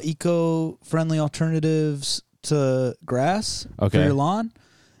eco-friendly alternatives to grass for your lawn,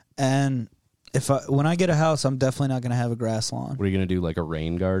 and when I get a house, I'm definitely not going to have a grass lawn. What are you going to do, like a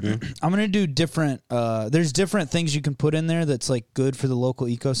rain garden? I'm going to do different. There's different things you can put in there that's like good for the local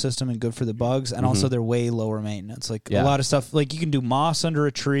ecosystem and good for the bugs, and also they're way lower maintenance. Like a lot of stuff, like you can do moss under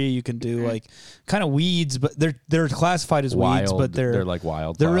a tree. You can do like kind of weeds, but they're classified as weeds, but they're like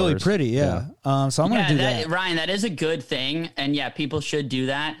wild. They're really pretty, yeah. So I'm going to do that. Ryan, that is a good thing, and people should do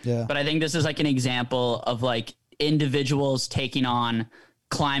that. Yeah. But I think this is like an example of like individuals taking on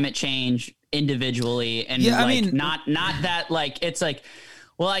climate change individually, and not that like it's like,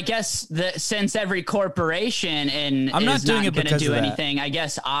 well, I guess since every corporation and I'm not doing it going to because do of that. anything, I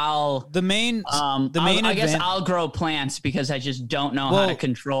guess I'll grow plants because I just don't know how to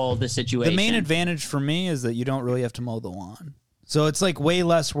control the situation. The main advantage for me is that you don't really have to mow the lawn, so it's like way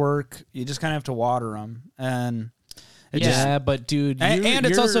less work. You just kind of have to water them, and but dude, and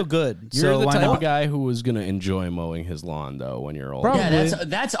it's also good. You're so the why type not? of guy who was going to enjoy mowing his lawn though when you're old. Probably. Yeah,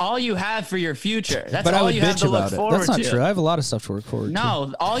 that's all you have for your future. That's but all I would you have bitch to look about it. forward That's not to. true. I have a lot of stuff to look forward to.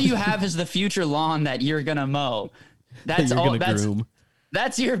 No, all you have is the future lawn that you're gonna mow. That's You're all. gonna groom.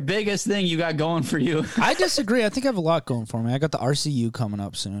 That's your biggest thing you got going for you. I disagree. I think I have a lot going for me. I got the RCU coming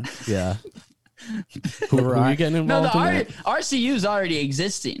up soon. Yeah. Who are you getting No, involved in that? RCU's already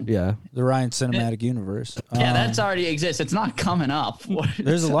existing. Yeah. The Ryan Cinematic Universe. Yeah, that's already exists. It's not coming up.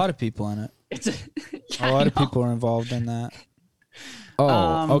 There's a lot of people in it. A lot of people are involved in that.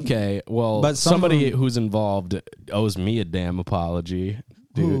 Oh, okay. Well, but somebody who's involved owes me a damn apology.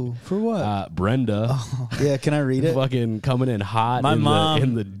 Dude. Ooh, for what? Brenda. Yeah, can I read it? Fucking coming in hot My mom-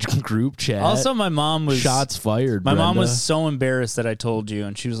 in the group chat. Also, my mom was shots fired. My mom Brenda. was so embarrassed that I told you,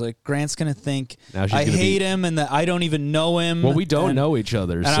 and she was like, Grant's gonna think Now she's I gonna hate be- him and that I don't even know him. Well, we don't and, know each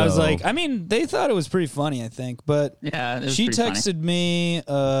other. And so. I was like, I mean, they thought it was pretty funny, I think. But Yeah, it was she pretty funny. texted me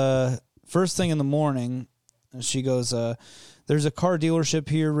first thing in the morning. And she goes, there's a car dealership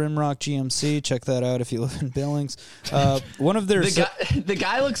here, Rimrock GMC. Check that out if you live in Billings. One of their The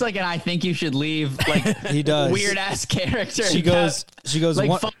guy looks like an I think you should leave like he does weird ass character. She goes like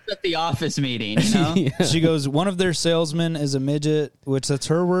one, fucked up the office meeting. You know? Yeah. She goes, one of their salesmen is a midget, which that's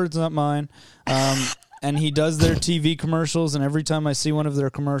her words, not mine. And he does their TV commercials, and every time I see one of their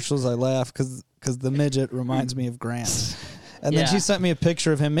commercials, I laugh because the midget reminds me of Grant. And then she sent me a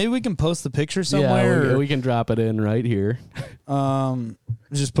picture of him. Maybe we can post the picture somewhere. Yeah, we can drop it in right here.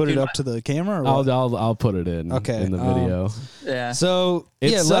 Just put it up to the camera. Or what? I'll put it in. Okay, in the video. Yeah. So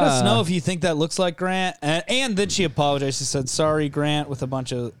It's, let us know if you think that looks like Grant. And then she apologized. She said, "Sorry, Grant," with a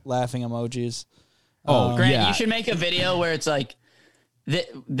bunch of laughing emojis. Grant, yeah. you should make a video where it's like,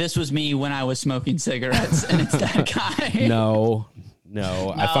 this was me when I was smoking cigarettes, and it's that guy.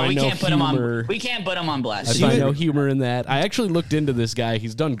 No, I find we no can't put him humor. on. We can't put him on I blast. find no humor in that. I actually looked into this guy.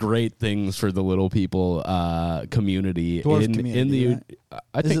 He's done great things for the little people community. Dwarf in community, the. right?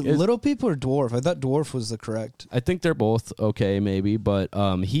 I Is think it little people or dwarf? I thought dwarf was the correct. I think they're both okay, maybe, but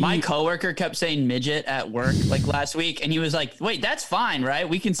My coworker kept saying midget at work like last week, and he was like, "Wait, that's fine, right?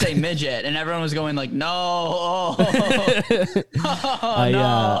 We can say midget," and everyone was going like, "No,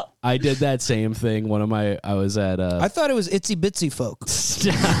 no." I did that same thing. I was at. I thought it was itsy bitsy folk.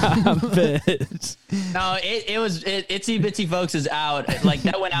 Stop it. No, Itsy Bitsy Folks is out. Like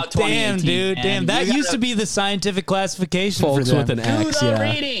that went out 2018. Damn, dude. Damn. That used to be the scientific classification Folks for them. with an do X, the yeah.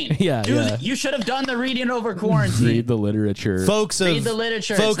 reading. Yeah. You should have done the reading over quarantine. Read the literature. Folks of Read the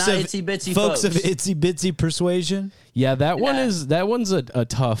literature. Folks It's not of itsy bitsy folks of folks. itsy bitsy persuasion. Yeah, that one's a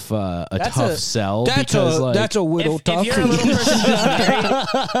tough tough sell because that's a whittle If tough. you're a little person who's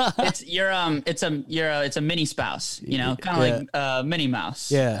married, it's a mini spouse, you know, kind of like Minnie Mouse.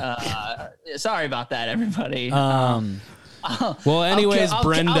 Yeah. Sorry about that, everybody. well, anyways,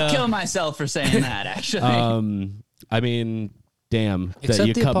 Brenda. I'll kill myself for saying that. Actually, I mean, damn, that Accept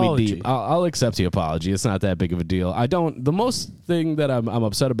you the cut apology. me deep. I'll accept the apology. It's not that big of a deal. The most thing that I'm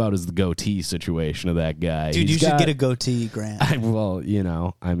upset about is the goatee situation of that guy. Dude, you should get a goatee, Grant. Well,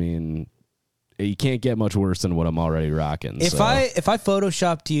 I mean, you can't get much worse than what I'm already rocking. If so. I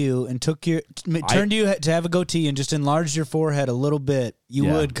photoshopped you and turned you to have a goatee and just enlarged your forehead a little bit, you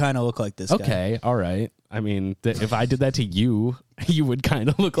would kind of look like this guy. Okay, all right. I mean, if I did that to you, you would kind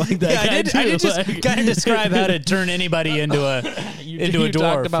of look like that guy too. I did just like, kind of describe how to turn anybody into a into a dwarf.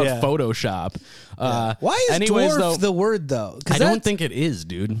 Talked about Photoshop. Why is anyways, dwarf though, the word though? I don't think it is,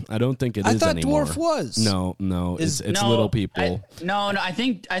 dude. I don't think it is anymore. I thought dwarf was. No, it's little people. No, I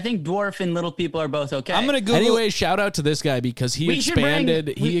think dwarf and little people are both okay. I'm gonna Google. Anyway, shout out to this guy because he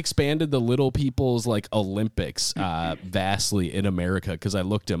expanded the little people's like Olympics vastly in America because I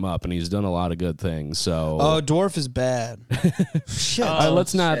looked him up and he's done a lot of good things. So dwarf is bad. Shit.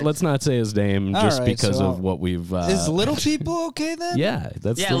 Let's not say his name just because of what we've. Is little people okay then? Yeah,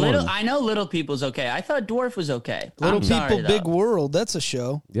 that's the little. one. I know little people's okay. I thought dwarf was okay. Little people, big world. That's a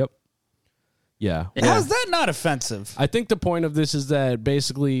show. Yep. Yeah. How's that not offensive? I think the point of this is that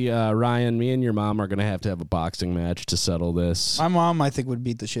basically, Ryan, me and your mom are going to have a boxing match to settle this. My mom, I think, would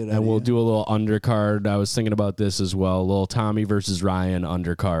beat the shit out of you. And we'll do a little undercard. I was thinking about this as well. A little Tommy versus Ryan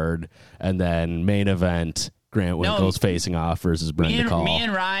undercard. And then main event, Grant Winkle's facing off versus Brenda Call. Me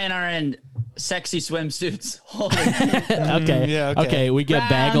and Ryan are in sexy swimsuits. Okay, we get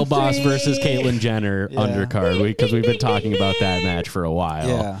Bagel Boss versus Caitlyn Jenner undercard because we've been talking about that match for a while.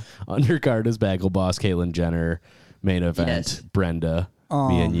 Yeah. Undercard is Bagel Boss, Caitlyn Jenner. Main event, Brenda.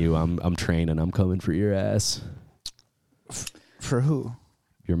 Me and you. I'm training. I'm coming for your ass. For who?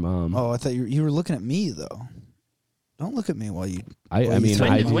 Your mom. Oh, I thought you were looking at me though. Don't look at me while you.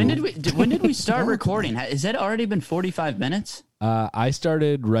 When did we start recording? Has that already been 45 minutes? I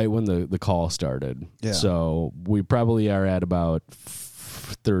started right when the call started. Yeah. So we probably are at about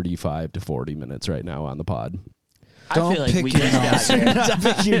 35 to 40 minutes right now on the pod. Don't I feel like pick we your just nose. got here. Don't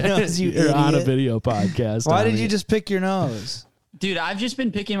pick your nose, You're on a video podcast. Why did you just pick your nose? Dude, I've just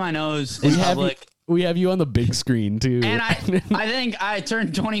been picking my nose in public. We have you on the big screen too. And I think I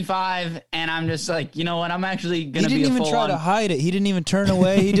turned 25 and I'm just like, you know what? I'm actually going to be He didn't even try to hide it. He didn't even turn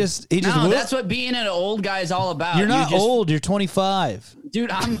away. He just No, that's what being an old guy is all about. You're not old. You're 25. Dude,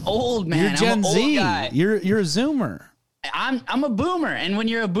 I'm old, man. You're Gen I'm an Z. old guy. You're a Zoomer. I'm a boomer, and when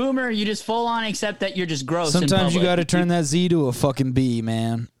you're a boomer, you just full on accept that you're just gross. Sometimes you got to turn that Z to a fucking B,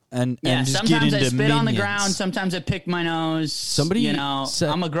 man. And just sometimes get into I spit minions. on the ground. Sometimes I pick my nose.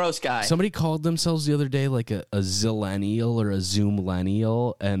 I'm a gross guy. Somebody called themselves the other day like a zillennial or a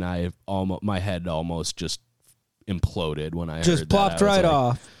zoomlennial, and my head almost just imploded when I heard just that. plopped right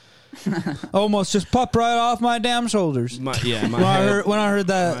off. Almost just popped right off my damn shoulders. When I heard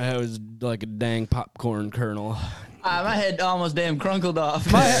that, my head was like a dang popcorn kernel. My head almost damn crunkled off.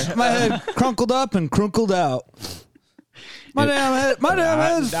 My head crunkled up and crunkled out. My damn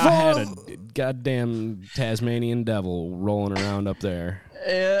head's full. I had a goddamn Tasmanian devil rolling around up there.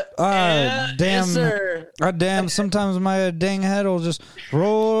 Damn, yes, sir. Damn, sometimes my dang head will just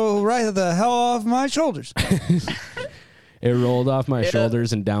roll right the hell off my shoulders. It rolled off my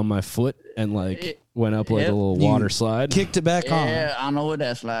shoulders and down my foot and went up like a little water slide. Kicked it back on. Yeah, I know what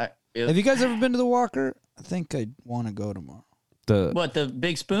that's like. Yep. Have you guys ever been to the Walker? I think I want to go tomorrow. The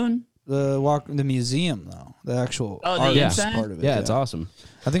big spoon? The museum though, the actual arts part of it. Yeah, it's awesome.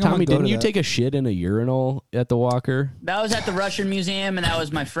 I think Tommy, didn't you that. take a shit in a urinal at the Walker? That was at the Russian Museum, and that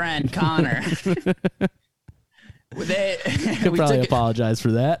was my friend Connor. Could probably apologize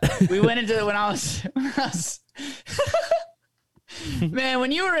for that. We went into when I was Man,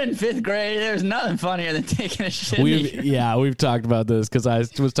 when you were in 5th grade, there was nothing funnier than taking a shit. We've talked about this because I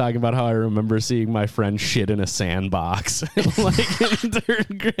was talking about how I remember seeing my friend shit in a sandbox like in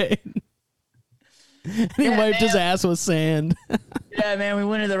 3rd grade. And he wiped his ass with sand. Yeah, man, we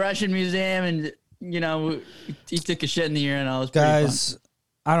went to the Russian Museum and, he took a shit in the urinal. It was Guys,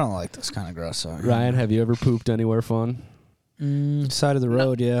 I don't like this kind of gross stuff. Ryan, have you ever pooped anywhere fun? Side of the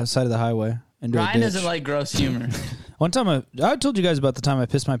road, side of the highway. Ryan doesn't like gross humor. One time, I told you guys about the time I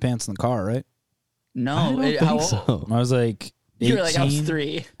pissed my pants in the car, right? No, I don't think so. I was like 18. You were like, I was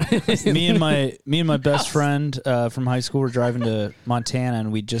 3. me and my best friend from high school were driving to Montana,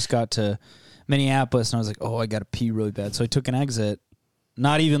 and we just got to Minneapolis, and I was like, oh, I got to pee really bad. So I took an exit,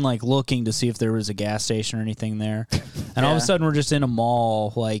 not even looking to see if there was a gas station or anything there. And all of a sudden, we're just in a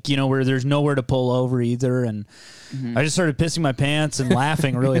mall, where there's nowhere to pull over either. And I just started pissing my pants and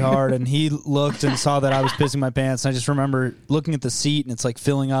laughing really hard. And he looked and saw that I was pissing my pants. And I just remember looking at the seat, and it's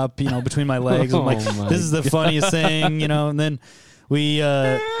filling up, between my legs. I'm like, this is the funniest thing, And then we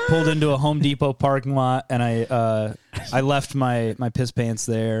pulled into a Home Depot parking lot, and I left my piss pants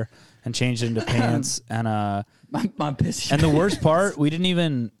there and changed into pants. And my piss. And the worst part, we didn't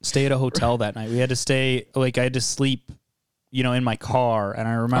even stay at a hotel that night. We had to stay, I had to sleep, in my car. And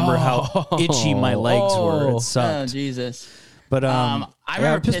I remember how itchy my legs were. It sucked. Oh, Jesus. But I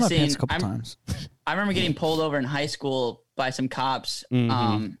remember pissed my pissing pants a couple times. I remember getting pulled over in high school by some cops.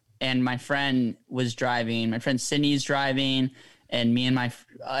 And my friend was driving. My friend Sydney's driving. and me and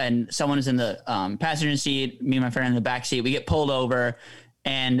and someone is in the passenger seat, me and my friend in the back seat. We get pulled over,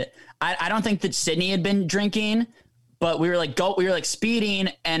 and I don't think that Sydney had been drinking, but we were like speeding,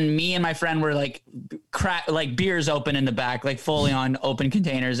 and me and my friend were like beers open in the back, like fully on open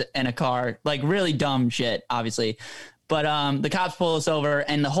containers in a car, like really dumb shit, obviously. But the cops pull us over,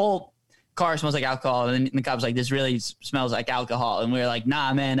 and the whole car smells like alcohol. And the cop's like, this really smells like alcohol. And we were like,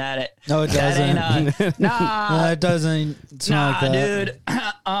 nah, man, no, it doesn't. Nah, it doesn't smell like that. Dude.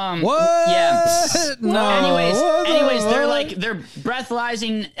 What? Yeah. No. Anyways, they're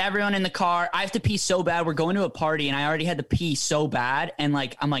breathalyzing everyone in the car. I have to pee so bad. We're going to a party, and I already had to pee so bad. And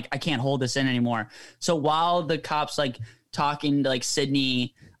like, I'm like, I can't hold this in anymore. So while the cop's like talking to like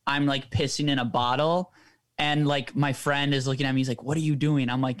Sydney, I'm like pissing in a bottle. And like my friend is looking at me, he's like, what are you doing?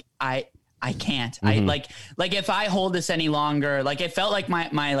 I'm like, I can't. I like if I hold this any longer, like it felt like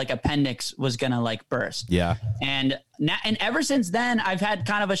my like appendix was gonna like burst. Yeah. And ever since then I've had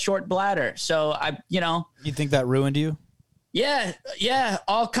kind of a short bladder. So you think that ruined you? Yeah.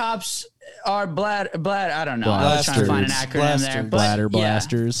 All cops are bladder. I don't know. Blasters. I was trying to find an acronym there. But bladder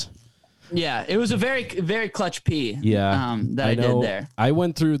blasters. Yeah, it was a very, very clutch pee. Yeah, that I did there. I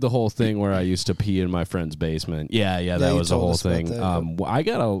went through the whole thing where I used to pee in my friend's basement. Yeah, that was the whole thing.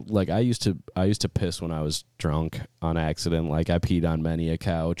 I used to piss when I was drunk on accident. Like I peed on many a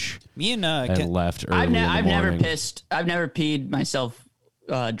couch. Me and left early in the I've never morning. pissed. I've never peed myself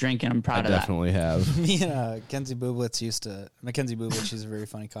drinking. I'm proud of that. Definitely have. Me and Mackenzie Bublitz, she's a very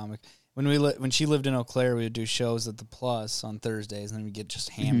funny comic. When she lived in Eau Claire, we would do shows at the Plus on Thursdays, and then we'd get just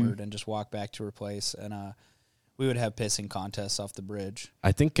hammered and just walk back to her place, and we would have pissing contests off the bridge.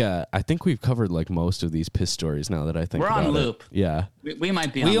 I think we've covered like most of these piss stories now that I think we're about on loop. It. Yeah, we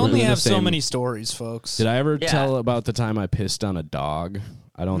might be. On We loop. only have so many stories, folks. Did I ever tell about the time I pissed on a dog?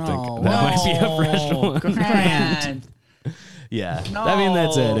 I don't think that No. might be a fresh one. Grant. Yeah, No. I mean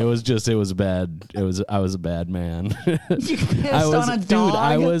that's it. It was bad. I was a bad man. You pissed I was, on a dude. dog?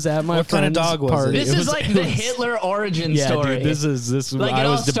 I was at my What kind of friend's dog was it? party. This is like the Hitler origin story. Dude, this is. Like I it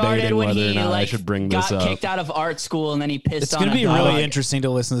all was started debating when whether he or not like I should bring this got up. kicked out of art school, and then he pissed It's on going to a be dog. really interesting to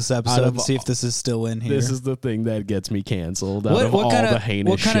listen to this episode of and see if this is still in here. This is the thing that gets me canceled. Out What- of what all kind of- the heinous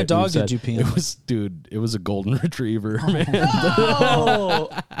what kind of shit dog we've did said. you pee on? It was a golden retriever, man. Oh,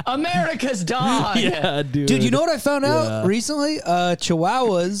 America's dog. Yeah, dude. Dude, you know what I found out Yeah. recently?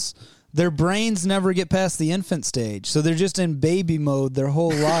 Chihuahuas, their brains never get past the infant stage, so they're just in baby mode their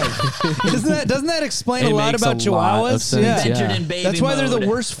whole life. Doesn't that explain It a lot makes about a lot of Chihuahuas? sense, Yeah. Entered in baby That's why they're the mode.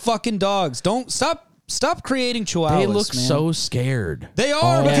 worst fucking dogs. Don't stop creating Chihuahuas. They look man. so scared. They are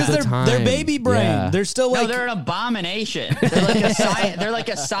all because the they're time. baby brain. Yeah. They're still No, like they're an abomination. They're like they're like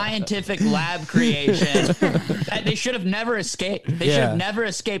a scientific lab creation that they should have never escaped. They should have never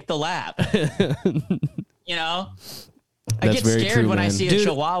escaped the lab. You know? I That's get very scared true, when I man. see a Dude,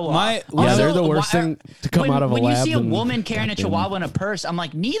 chihuahua. Yeah, they're the worst thing to come out of a when lab. When you see a and woman carrying a goddamn- chihuahua in a purse, I'm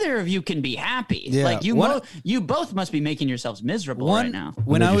like, neither of you can be happy. Yeah. Like you both must be making yourselves miserable right now.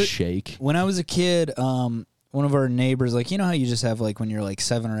 When They I just was shake. when I was a kid, one of our neighbors, like, you know how you just have, like, when you're like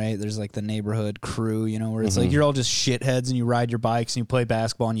 7 or 8, there's like the neighborhood crew, you know, where it's like you're all just shitheads and you ride your bikes and you play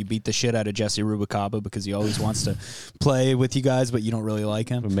basketball and you beat the shit out of Jesse Rubicaba because he always wants to play with you guys, but you don't really like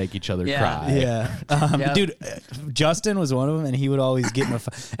him. We make each other Yeah. cry. Yeah. Yep. Dude, Justin was one of them, and he would always get in a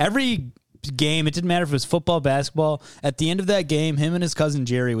every game, it didn't matter if it was football, basketball, at the end of that game, him and his cousin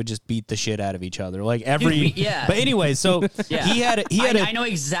Jerry would just beat the shit out of each other. Like every yeah. But anyway, so Yeah. he had I know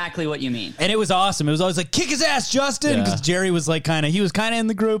exactly what you mean. and it was awesome. It was always like, kick his ass, Justin, because Yeah. Jerry was like he was kind of in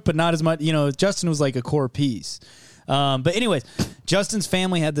the group, but not as much. You know, Justin was like a core piece. But anyways, Justin's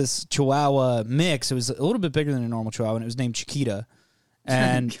family had this Chihuahua mix. It was a little bit bigger than a normal Chihuahua, and it was named Chiquita.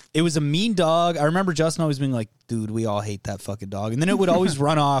 And it was a mean dog. I remember Justin always being like, dude, we all hate that fucking dog. And then it would always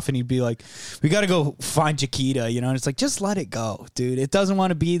run off, and he'd be like, we got to go find Chiquita, you know? And it's like, just let it go, dude. It doesn't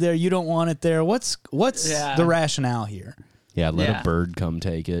want to be there. You don't want it there. What's the rationale here? Yeah, let Yeah. a bird come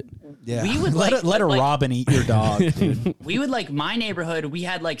take it. Yeah. We would let like- a like- robin eat your dog, dude. We would like my neighborhood. We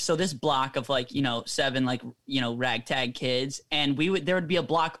had like, so this block of like, 7 like, ragtag kids. And there would be a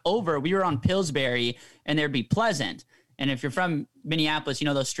block over. We were on Pillsbury and there'd be Pleasant. And if you're from Minneapolis,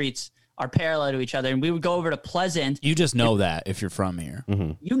 those streets are parallel to each other. And we would go over to Pleasant. You just know that if you're from here.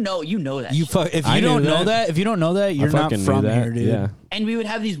 You know that. You shit. if I you don't knew know that. that, if you don't know that, you're not fucking knew from that. here, dude. Yeah. And we would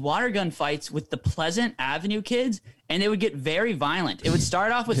have these water gun fights with the Pleasant Avenue kids, and they would get very violent. It would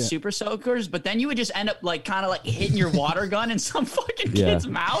start off with super soakers, but then you would just end up like kind of like hitting your water gun in some fucking Yeah. kid's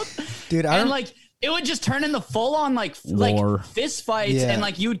mouth. Dude, and like it would just turn into full on like War. fist fights, Yeah. and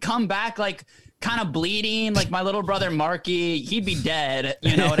like you would come back like kind of bleeding. Like my little brother Marky, he'd be dead.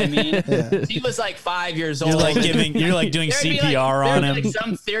 You know what I mean? He was like 5 years old. You're like doing CPR on him. Like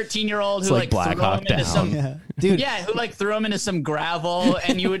some 13-year-old who like Black threw Hawk him into Down. some Dude. who like threw him into some gravel,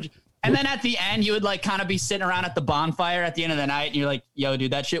 and you would. And then at the end, you would like kind of be sitting around at the bonfire at the end of the night, and you're like, "Yo,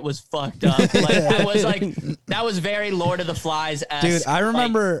 dude, that shit was fucked up." That was very Lord of the Flies. Dude, I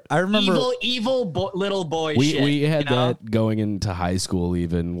remember evil little boy. shit, we had that going into high school.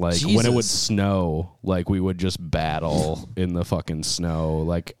 Even like when it would snow, like we would just battle in the fucking snow.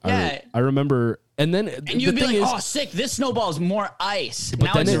 Like I remember. And you'd be like, "Oh, sick! This snowball's more ice.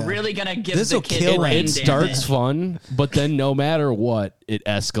 Now it's really gonna give the kid brain damage." It starts fun, but then no matter what, it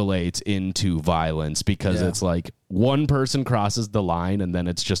escalates into violence because it's like one person crosses the line, and then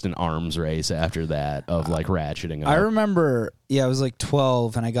it's just an arms race after that of like ratcheting up. I remember, I was like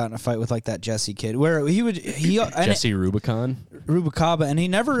 12, and I got in a fight with like that Jesse kid, where Jesse Rubicaba, and he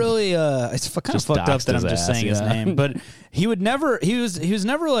never really. It's kind of fucked up that I'm just saying his name, but he would never. He was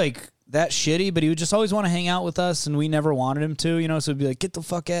never like that shitty, but he would just always want to hang out with us, and we never wanted him to, so it'd be like, "Get the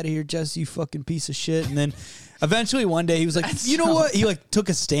fuck out of here, Jesse, you fucking piece of shit." And then eventually one day he was like, "You know what?" He like took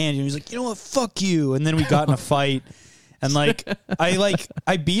a stand, and he was like, "You know what? Fuck you." And then we got in a fight, and I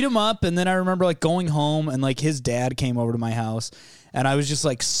beat him up, and then I remember like going home, and like his dad came over to my house, and I was just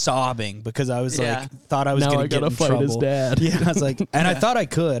like sobbing because I was like thought I was going to get in fight trouble. His dad. Yeah, I was like, and I thought I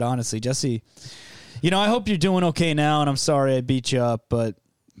could, honestly, Jesse. I hope you're doing okay now, and I'm sorry I beat you up, but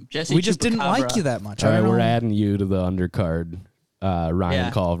Jesse we just didn't like you that much. All right, we're adding you to the undercard.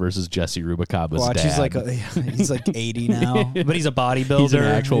 Ryan Call versus Jesse Rubicaba's Watch, dad. He's like 80 now, but he's a bodybuilder. He's an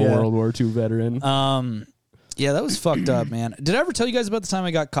actual World War II veteran. Yeah, that was fucked up, man. Did I ever tell you guys about the time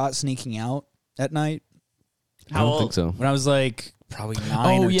I got caught sneaking out at night? I don't think so. When I was like probably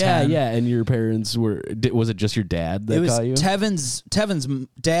 9 or 10. Yeah. And your parents was it just your dad that caught you? Tevin's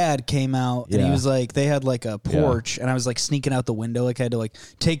dad came out, and he was like, they had like a porch, and I was like sneaking out the window, like I had to like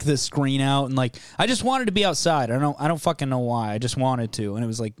take the screen out, and like I just wanted to be outside. I don't fucking know why. I just wanted to, and it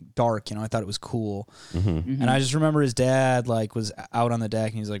was like dark, I thought it was cool. And I just remember his dad like was out on the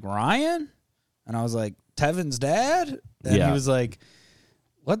deck, and he's like, "Ryan?" And I was like, "Tevin's dad?" And he was like,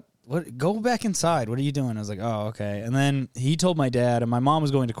 What? Go back inside. What are you doing? I was like, oh, okay. And then he told my dad, and my mom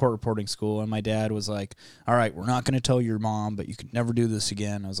was going to court reporting school, and my dad was like, all right, we're not going to tell your mom, but you could never do this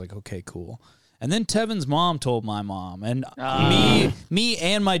again. I was like, okay, cool. And then Tevin's mom told my mom, and me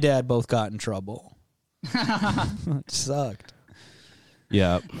and my dad both got in trouble. It sucked.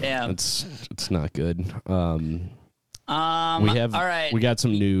 Yeah. It's not good. We got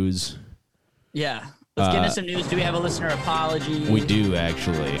some news. Yeah. Let's get into some news. Do we have a listener apology? We do,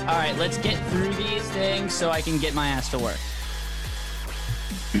 actually. All right, let's get through these things so I can get my ass to work.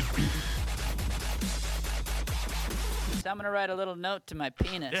 So I'm going to write a little note to my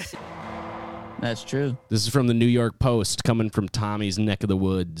penis. That's true. This is from the New York Post, coming from Tommy's neck of the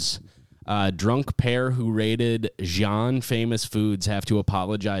woods. Drunk pair who raided Jean famous foods have to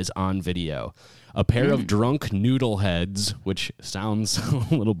apologize on video. A pair of drunk noodle heads, which sounds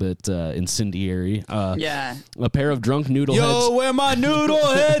a little bit incendiary. Yeah. A pair of drunk noodle heads. Yo, where my noodle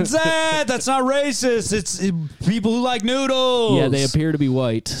heads at? That's not racist. It's people who like noodles. Yeah, they appear to be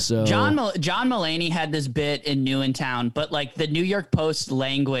white. So John Mulaney had this bit in Newentown, but like the New York Post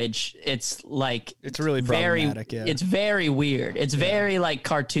language, it's like it's really problematic. It's very weird. It's very like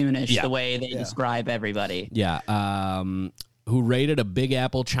cartoonish the way they describe everybody. Yeah. Who raided a Big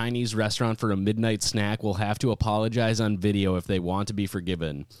Apple Chinese restaurant for a midnight snack will have to apologize on video if they want to be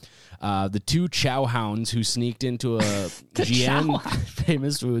forgiven. The two chow hounds who sneaked into a GM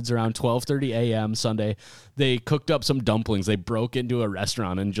famous foods around 12:30 a.m. Sunday, they cooked up some dumplings. They broke into a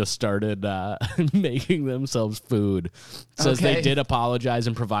restaurant and just started making themselves food. It says they did apologize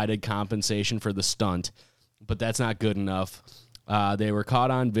and provided compensation for the stunt, but that's not good enough. They were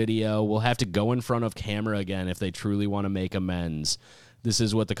caught on video. Will have to go in front of camera again if they truly want to make amends. This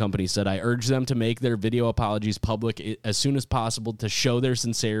is what the company said. I urge them to make their video apologies public as soon as possible to show their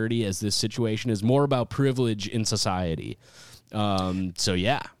sincerity, as this situation is more about privilege in society. So,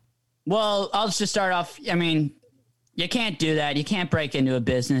 yeah. Well, I'll just start off. I mean, you can't do that. You can't break into a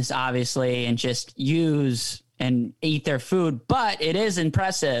business, obviously, and just use and eat their food. But it is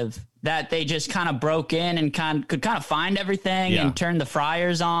impressive that they just kind of broke in and could kind of find everything and turn the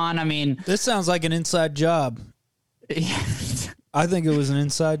fryers on. I mean, this sounds like an inside job. I think it was an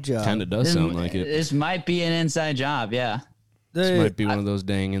inside job. Kind of does sound like it. This might be an inside job, yeah. This might be one of those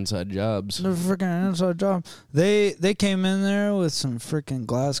dang inside jobs. The freaking inside job. They came in there with some freaking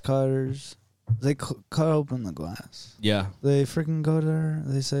glass cutters. They cut open the glass. Yeah. They freaking go there.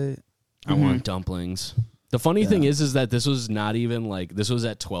 They say, I want dumplings. The funny thing is that this was not even like, this was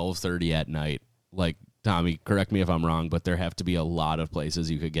at 12:30 at night. like, Tommy, correct me if I'm wrong, but there have to be a lot of places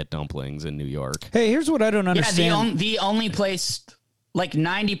you could get dumplings in New York. Hey, here's what I don't understand. Yeah, the only place, like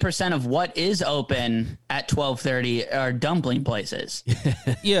 90% of what is open at 12:30 are dumpling places.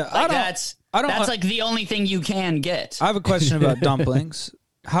 Yeah, Like that's like the only thing you can get. I have a question about dumplings.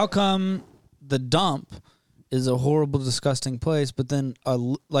 How come the dump is a horrible, disgusting place, but then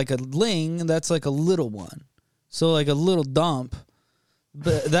like a ling, that's like a little one. So like a little dump,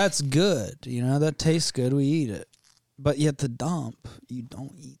 but that's good. You know, that tastes good. We eat it. But yet the dump, you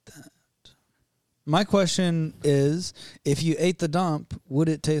don't eat that. My question is, if you ate the dump, would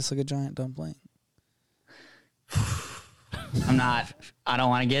it taste like a giant dumpling? I don't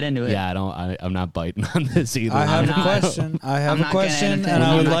want to get into it. Yeah, I'm not biting on this either. I have a question. And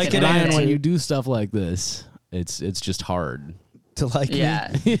I would like it answered. When you do stuff like this, it's just hard to like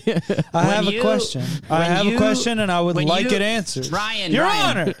yeah. me. I have a question. And I would like it answered. Your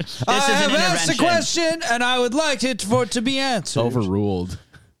Honor, I have asked a question and I would like it for it to be answered. Overruled.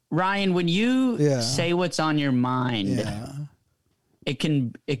 Ryan, when you say what's on your mind, it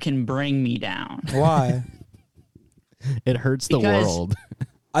can bring me down. Why? It hurts the world.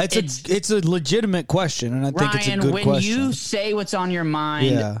 It's a legitimate question, and I think it's a good when question. you say what's on your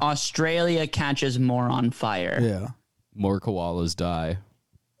mind, Australia catches more on fire. Yeah. More koalas die.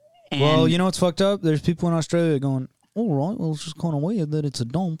 And well, you know what's fucked up? There's people in Australia going, all right, well, it's just kind of weird that it's a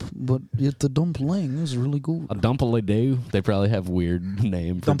dump, but yet the dumpling is really good. A dumply-doo. They probably have weird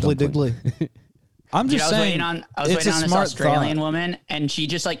name for Dumply-diggly. I'm just saying, I was waiting on this Australian woman, and she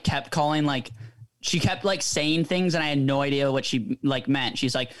just like kept calling she kept like saying things, and I had no idea what she like meant.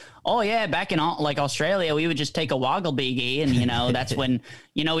 She's like, "Oh yeah, back in like Australia, we would just take a wogglebiggy, and that's when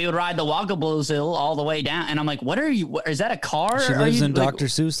we would ride the Wogglebluesill all the way down." And I'm like, "What are you? Is that a car?" She lives in Dr.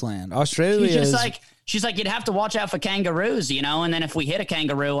 Seuss land. Australia She's like, you'd have to watch out for kangaroos, and then if we hit a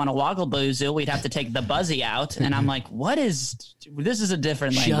kangaroo on a Wogglebluesill, we'd have to take the buzzy out. And I'm like, this is a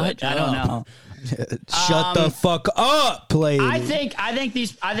different language. I don't know. Shut the fuck up, lady. I think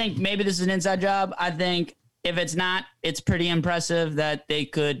maybe this is an inside job. I think if it's not, it's pretty impressive that they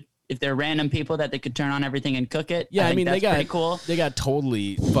could, if they're random people, that they could turn on everything and cook it. Yeah, I mean, that's pretty cool. They got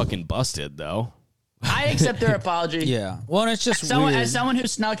totally fucking busted though. I accept their apology. Yeah. Well, and it's just weird. As someone who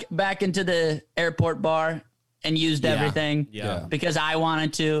snuck back into the airport bar and used everything because I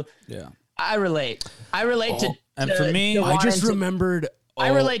wanted to. Yeah. I relate to. And for me, I just remembered. I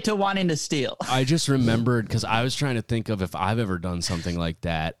relate to wanting to steal. I just remembered because I was trying to think of if I've ever done something like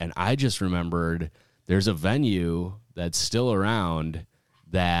that, and I just remembered there's a venue that's still around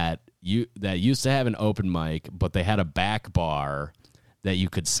that used to have an open mic, but they had a back bar that you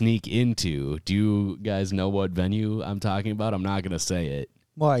could sneak into. Do you guys know what venue I'm talking about? I'm not going to say it.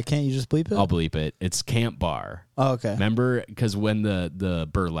 Why? Can't you just bleep it? I'll bleep it. It's Camp Bar. Oh, okay. Remember? Because when the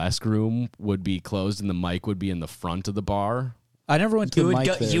burlesque room would be closed and the mic would be in the front of the bar. I never went to the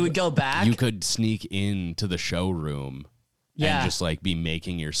mic there. You would go back? You could sneak into the showroom and just like be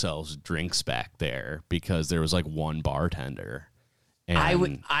making yourselves drinks back there because there was like one bartender. And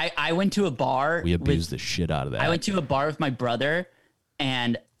I went to a bar. We abused the shit out of that. I went to a bar with my brother,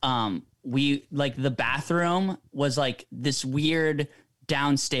 and we like the bathroom was like this weird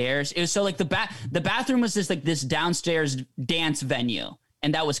downstairs. It was so like the bathroom was this downstairs dance venue,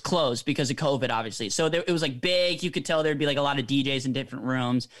 and that was closed because of COVID, obviously. So it was like big. You could tell there'd be like a lot of DJs in different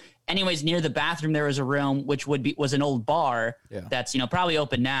rooms. Anyways, near the bathroom there was a room which was an old bar that's probably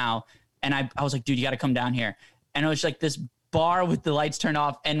open now. And I was like, dude, you got to come down here. And it was like this bar with the lights turned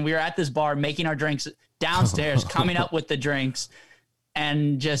off, and we were at this bar making our drinks downstairs, coming up with the drinks.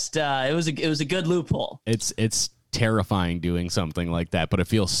 And just it was a good loophole. It's terrifying doing something like that, but it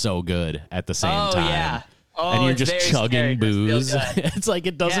feels so good at the same time. Yeah. Oh, and you're just chugging booze. It's like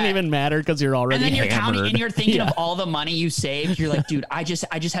it doesn't even matter because you're already and then you're hammered. Counting, and you're thinking of all the money you saved. You're like, dude, I just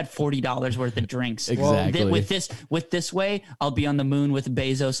had $40 worth of drinks. Exactly. With this way, I'll be on the moon with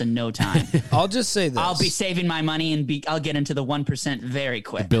Bezos in no time. I'll just say this: I'll be saving my money and I'll get into the 1% very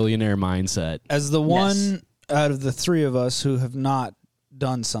quick. The billionaire mindset. As the one out of the three of us who have not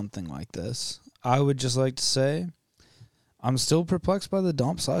done something like this, I would just like to say I'm still perplexed by the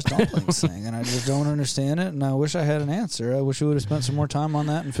dumplings thing, and I just don't understand it, and I wish I had an answer. I wish we would have spent some more time on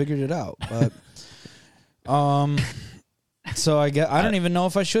that and figured it out. But so I don't even know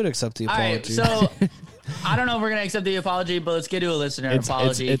if I should accept the apology. All right, so I don't know if we're gonna accept the apology, but let's get to a listener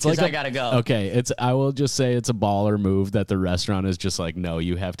apology because I gotta go. Okay, I will just say it's a baller move that the restaurant is just like, no,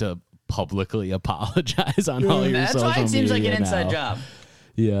 you have to publicly apologize on all your social media. That's why it seems like an inside now. job.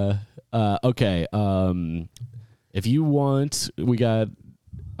 Yeah. Okay. If you want, we got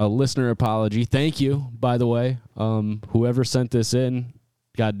a listener apology. Thank you, by the way. Whoever sent this in,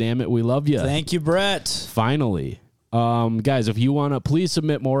 God damn it, we love you. Thank you, Brett. Finally. Guys, if you want to, please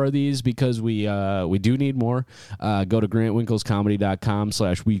submit more of these because we do need more. Go to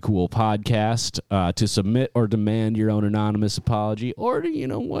grantwinkelscomedy.com/WeCoolPodcast to submit or demand your own anonymous apology, or you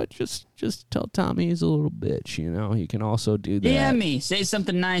know what, just tell Tommy he's a little bitch. You know, he can also do that. DM me, say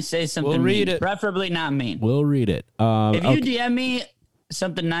something nice, say something. We'll read mean. it. Preferably not mean. We'll read it. If you DM me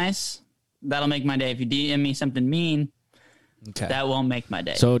something nice, that'll make my day. If you DM me something mean, that won't make my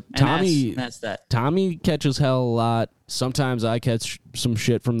day. So And Tommy, that's that. Tommy catches hell a lot. Sometimes I catch some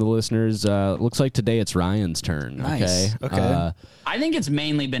shit from the listeners. Looks like today it's Ryan's turn. Nice. Okay. I think it's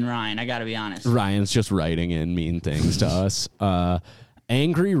mainly been Ryan. I got to be honest. Ryan's just writing in mean things to us.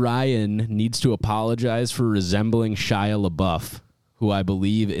 Angry Ryan needs to apologize for resembling Shia LaBeouf, who I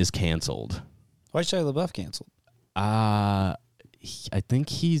believe is canceled. Why is Shia LaBeouf canceled? I think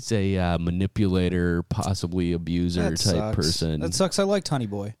he's a manipulator, possibly abuser type person. That sucks. I liked Honey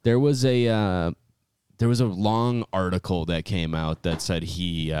Boy. There was a long article that came out that said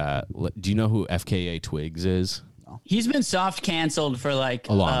he. Do you know who FKA Twigs is? He's been soft canceled for like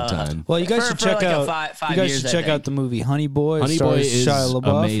a long time. Well, you guys should check out. Five you guys years, should check out the movie Honey Boy. Honey Boy is Shia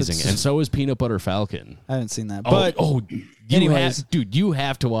LaBeouf. amazing, and so is Peanut Butter Falcon. I haven't seen that, but anyways, you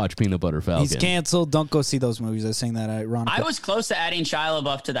have to watch Peanut Butter Falcon. he's canceled. Don't go see those movies. I was saying that ironically. I was close to adding Shia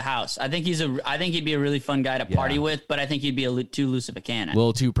LaBeouf to the house. I think he'd be a really fun guy to party with, but I think he'd be too loose of a cannon. A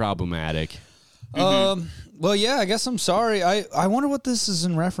little too problematic. Well, yeah, I guess I'm sorry. I wonder what this is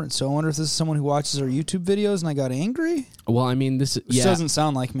in reference to. I wonder if this is someone who watches our YouTube videos and I got angry. Well, I mean, this doesn't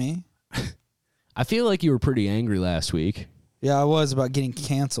sound like me. I feel like you were pretty angry last week. Yeah, I was about getting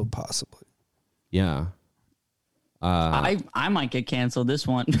canceled, possibly. Yeah. I might get canceled this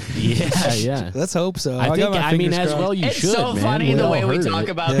one. Yeah. Let's hope so. I mean, as well, you it's should. so man. funny the way we heard talk it.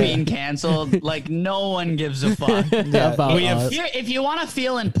 about being canceled. Like no one gives a fuck. About us. If you want to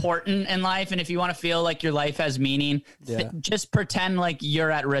feel important in life, and if you want to feel like your life has meaning, just pretend like you're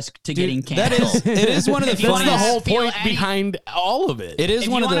at risk to getting canceled. It is one of the That's the whole feel point behind all of it. It is if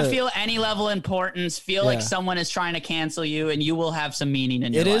one you of the. want to feel any level of importance, feel like someone is trying to cancel you, and you will have some meaning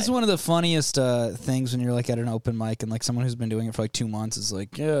in your life. It is one of the funniest things when you're like at an open mic and like someone who's been doing it for like 2 months is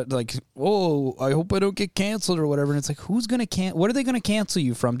like, oh, I hope I don't get canceled or whatever. And it's like, who's gonna what are they gonna cancel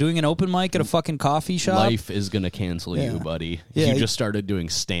you from? Doing an open mic at a fucking coffee shop? Life is gonna cancel you, buddy. Yeah, you just started doing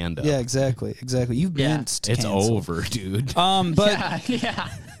stand up. Yeah, exactly. You've been It's canceled. over, dude. But yeah.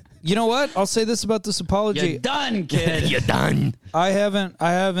 You know what? I'll say this about this apology. You're done, kid. You're done. I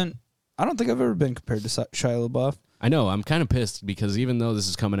don't think I've ever been compared to Shia LaBeouf. I know. I'm kind of pissed because even though this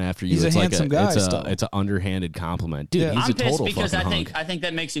is coming after you, He's it's a like handsome guy still. it's an underhanded compliment, dude. Yeah. He's I'm a total pissed because fucking hunk. I think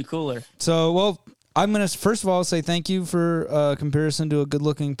that makes you cooler. So, well, I'm going to first of all say thank you for comparison to a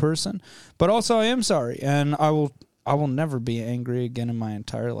good-looking person, but also I am sorry, and I will never be angry again in my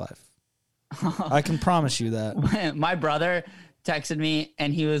entire life. I can promise you that. My brother texted me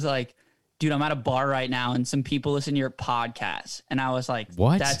and he was like, "Dude, I'm at a bar right now and some people listen to your podcast." And I was like,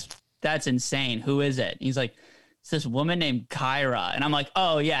 "What? That's insane. Who is it?" He's like, "It's this woman named Kyra." And I'm like,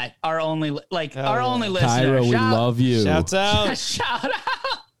 "Oh yeah, our only listener." Kyra, we love you. Shouts out. Shout out.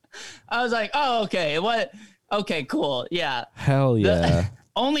 I was like, "Oh, okay. What? Okay, cool. Yeah. Hell yeah."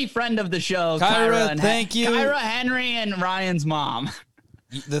 Only friend of the show, Kyra, and thank you. Kyra, Henry, and Ryan's mom.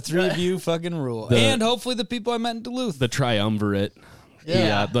 The three of you fucking rule. And hopefully the people I met in Duluth. The triumvirate.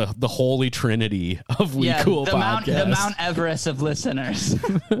 Yeah. The holy trinity of We Cool Podcast. The Mount Everest of listeners.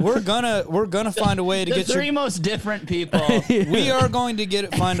 We're gonna find a way to the get three most different people. We are going to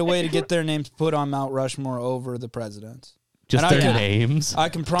find a way to get their names put on Mount Rushmore over the presidents. Just And their names. I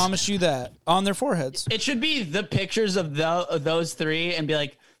can promise you that on their foreheads. It should be the pictures of those three and be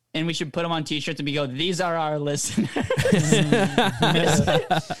like, and we should put them on T-shirts and we go, "These are our listeners."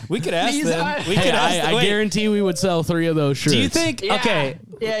 We could ask These them. are- We could ask them. I guarantee we would sell 3 of those shirts. Do you think? Yeah. Okay,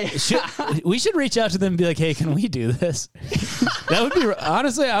 Yeah. we should reach out to them and be like, "Hey, can we do this?" That would be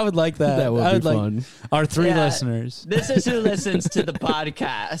honestly, I would like that. That would I be fun. Like our 3 Yeah. listeners. This is who listens to the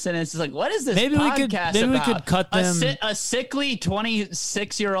podcast, and it's just like, what is this? Maybe we could- podcast maybe we about? could cut them- A sickly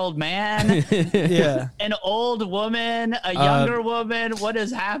 26-year-old man, Yeah. an old woman, a younger woman. What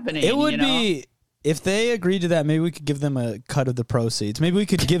is happening? It would you know? be if they agreed to that. Maybe we could give them a cut of the proceeds. Maybe we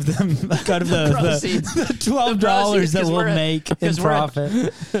could give them a cut of the proceeds. the $12 that 'cause we'll we're- make in 'cause we're-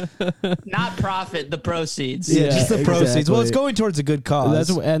 profit. not profit, the proceeds. Yeah, just the proceeds. exactly. Well, it's going towards a good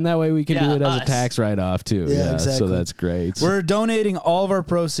cause. And that way we can do Yeah, it as a us. tax write-off too. Yeah, exactly. So that's great. We're donating all of our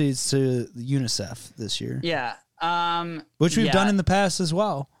proceeds to UNICEF this year, Yeah. which we've done in the past as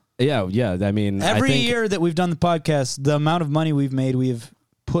well. yeah. I mean, Every I think, year that we've done the podcast, the amount of money we've made, we have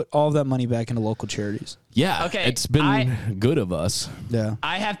put all of that money back into local charities. Yeah. Okay, It's been good of us. Yeah.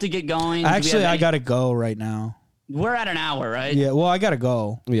 I have to get going. Actually, I got to go right now. We're at an hour, right? Yeah, well, I got to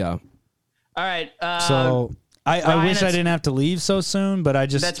go. Yeah. All right. So I wish I didn't have to leave so soon, but I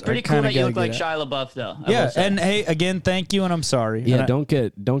just... That's pretty cool that you look like Shia LaBeouf, though. Yeah, and hey, again, thank you, and I'm sorry. Yeah, and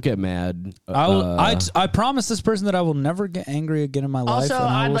don't get mad. I promise this person that I will never get angry again in my life. Also, and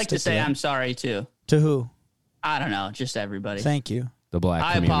I'd like to say I'm sorry, too. To who? I don't know, just everybody. Thank you. The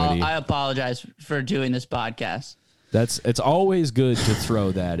black community. I apologize for doing this podcast. It's always good to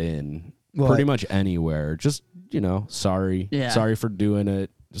throw that in. Pretty much anywhere. Just, sorry. Yeah. Sorry for doing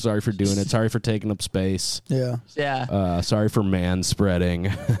it. Sorry for doing it. Sorry for taking up space. Yeah. Yeah. Sorry for manspreading.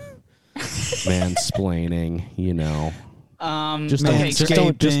 Mansplaining, Just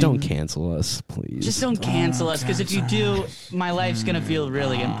don't cancel us, please. Just don't cancel us, because if you do, my life's going to feel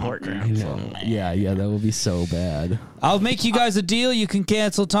really important. Yeah, that will be so bad. I'll make you guys a deal. You can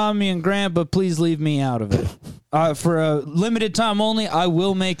cancel Tommy and Grant, but please leave me out of it. For a limited time only, I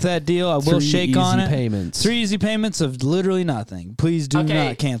will make that deal. I will shake on it. 3 easy payments of literally nothing. Please do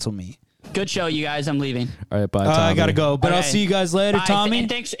not cancel me. Good show, you guys. I'm leaving. All right, bye, Tommy. I gotta go, but I'll see you guys later, Bye. Tommy.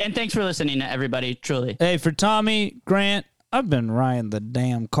 And thanks for listening, everybody. Truly. Hey, for Tommy, Grant, I've been Ryan the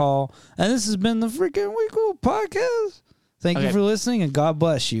damn call, and this has been the freaking We Cool podcast. Thank you for listening, and God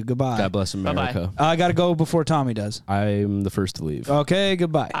bless you. Goodbye. God bless America. Bye-bye. I gotta go before Tommy does. I'm the first to leave. Okay,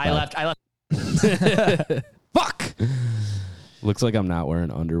 goodbye. I left. Fuck. Looks like I'm not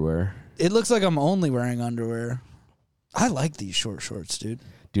wearing underwear. It looks like I'm only wearing underwear. I like these short shorts, dude.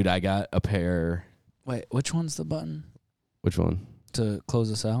 Dude, I got a pair. Wait, which one's the button? Which one? To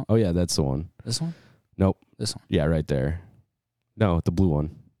close us out? Oh, yeah, that's the one. This one? Nope. This one? Yeah, right there. No, the blue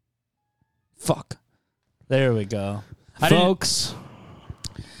one. Fuck. There we go. Folks,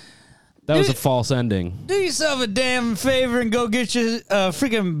 that was a false ending. Do yourself a damn favor and go get you a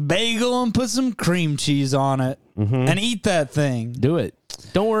freaking bagel and put some cream cheese on it. And eat that thing. Do it.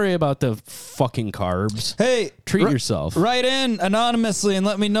 Don't worry about the fucking carbs. Hey, treat yourself. Write in anonymously and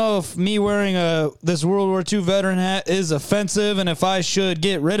let me know if me wearing this World War II veteran hat is offensive and if I should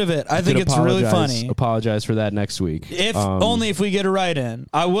get rid of it. I think it's really funny. Apologize for that next week. If only if we get a write-in.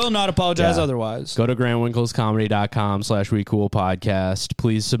 I will not apologize otherwise. Go to grantwinklescomedy.com/WeCoolPodcast.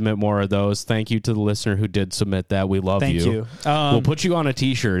 Please submit more of those. Thank you to the listener who did submit that. We love you. Thank you. We'll put you on a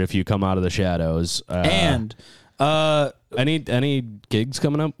t-shirt if you come out of the shadows. Any gigs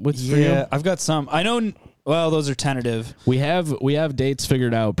coming up with for you? I've got some. I know. Well, those are tentative. We have dates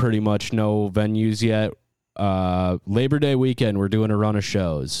figured out. Pretty much no venues yet. Labor Day weekend, we're doing a run of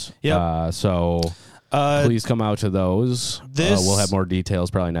shows. Yep. So please come out to those. We'll have more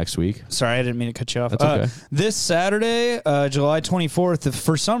details probably next week. Sorry, I didn't mean to cut you off. That's okay. This Saturday, July 24th, if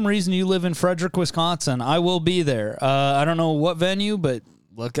for some reason you live in Frederick, Wisconsin, I will be there. I don't know what venue, but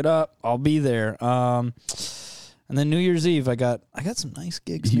look it up. I'll be there. And then New Year's Eve, I got some nice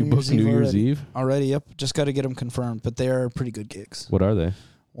gigs. You booked New Year's Eve already? Yep, just got to get them confirmed, but they are pretty good gigs. What are they?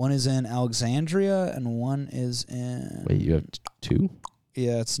 One is in Alexandria, and one is in... Wait, you have two?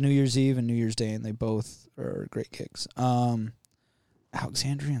 Yeah, it's New Year's Eve and New Year's Day, and they both are great gigs.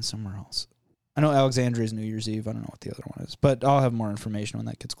 Alexandria and somewhere else. I know Alexandria is New Year's Eve. I don't know what the other one is, but I'll have more information when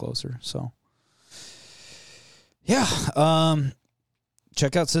that gets closer. So, yeah.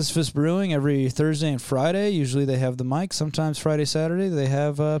 Check out Sisyphus Brewing every Thursday and Friday. Usually they have the mic. Sometimes Friday, Saturday they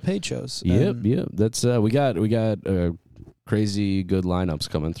have paid shows. Yep. That's we got crazy good lineups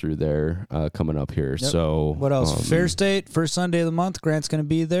coming through there coming up here. Yep. So what else? Fair State, first Sunday of the month. Grant's going to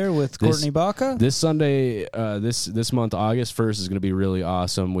be there with Courtney Baca. This Sunday, this month, August 1st is going to be really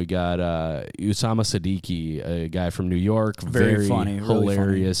awesome. We got Usama Siddiqui, a guy from New York, very funny, hilarious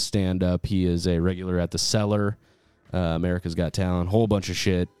really stand up. He is a regular at the Cellar. America's Got Talent, whole bunch of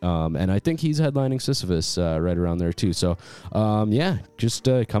shit, and I think he's headlining Sisyphus right around there too. So, just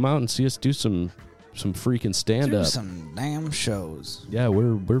come out and see us do some freaking stand up, some damn shows. Yeah,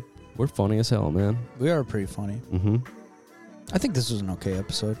 we're funny as hell, man. We are pretty funny. Mm-hmm. I think this was an okay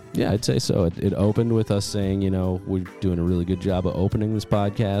episode. Yeah, I'd say so. It opened with us saying, we're doing a really good job of opening this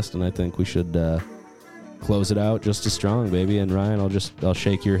podcast, and I think we should close it out just as strong, baby. And Ryan, I'll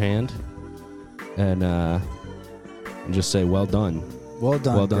shake your hand, and just say, well done. Well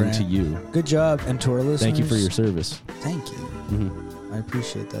done, Grant. To you. Good job. And to our listeners, thank you for your service. Thank you. Mm-hmm. I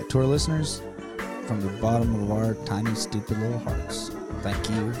appreciate that. To our listeners, from the bottom of our tiny, stupid little hearts, thank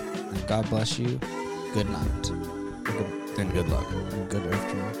you. And God bless you. Good night. And good luck. And good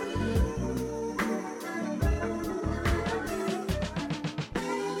afternoon.